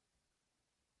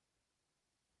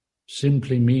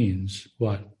 simply means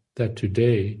what? That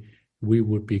today we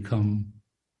would become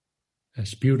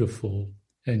as beautiful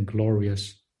and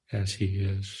glorious as he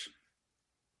is.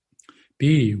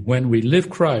 B, when we live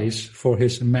Christ for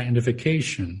his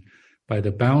magnification by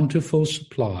the bountiful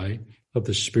supply of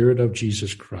the Spirit of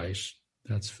Jesus Christ.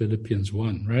 That's Philippians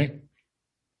 1, right?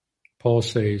 Paul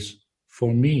says,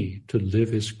 for me to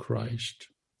live is Christ.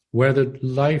 Whether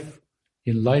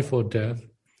in life or death,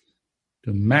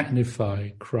 to magnify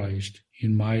Christ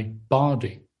in my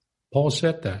body. Paul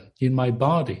said that, in my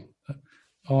body,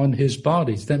 on his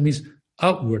bodies. That means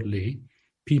outwardly,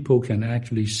 people can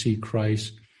actually see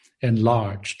Christ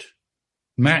enlarged,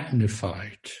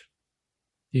 magnified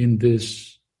in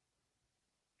this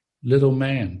little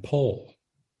man, Paul.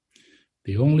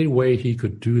 The only way he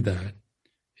could do that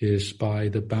is by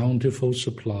the bountiful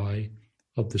supply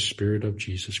of the Spirit of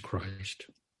Jesus Christ.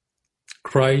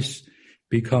 Christ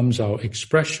becomes our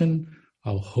expression,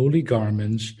 our holy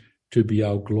garments, to be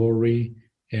our glory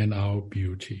and our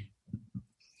beauty.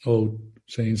 Oh,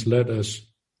 saints, let us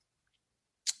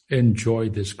enjoy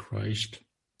this Christ.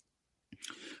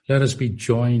 Let us be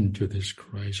joined to this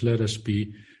Christ. Let us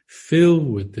be filled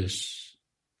with this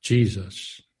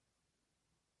Jesus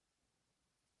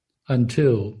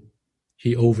until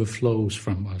he overflows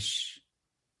from us,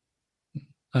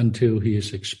 until he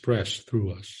is expressed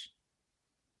through us.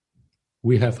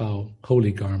 We have our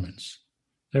holy garments.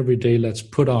 Every day, let's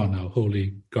put on our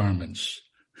holy garments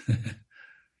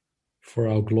for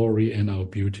our glory and our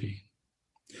beauty.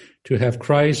 To have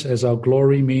Christ as our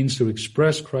glory means to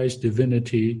express Christ's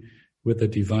divinity with the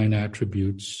divine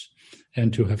attributes,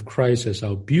 and to have Christ as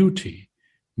our beauty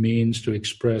means to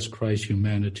express Christ's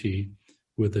humanity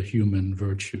with the human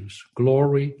virtues.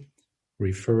 Glory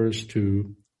refers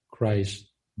to Christ's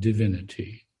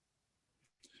divinity,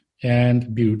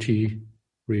 and beauty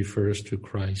refers to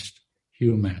Christ's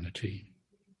humanity.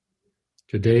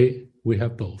 Today, we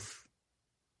have both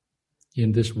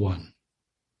in this one.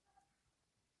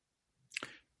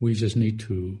 We just need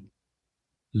to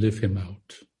live him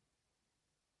out.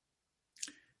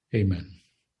 Amen.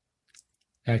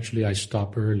 Actually, I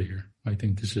stopped earlier. I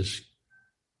think this is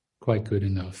quite good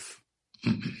enough.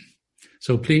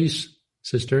 So please,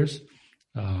 sisters,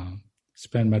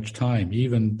 spend much time,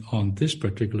 even on this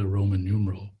particular Roman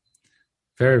numeral.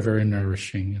 Very, very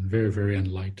nourishing and very, very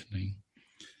enlightening.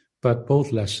 But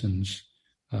both lessons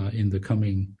in the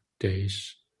coming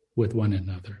days with one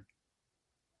another.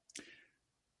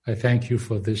 I thank you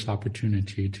for this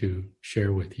opportunity to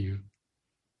share with you.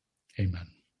 Amen.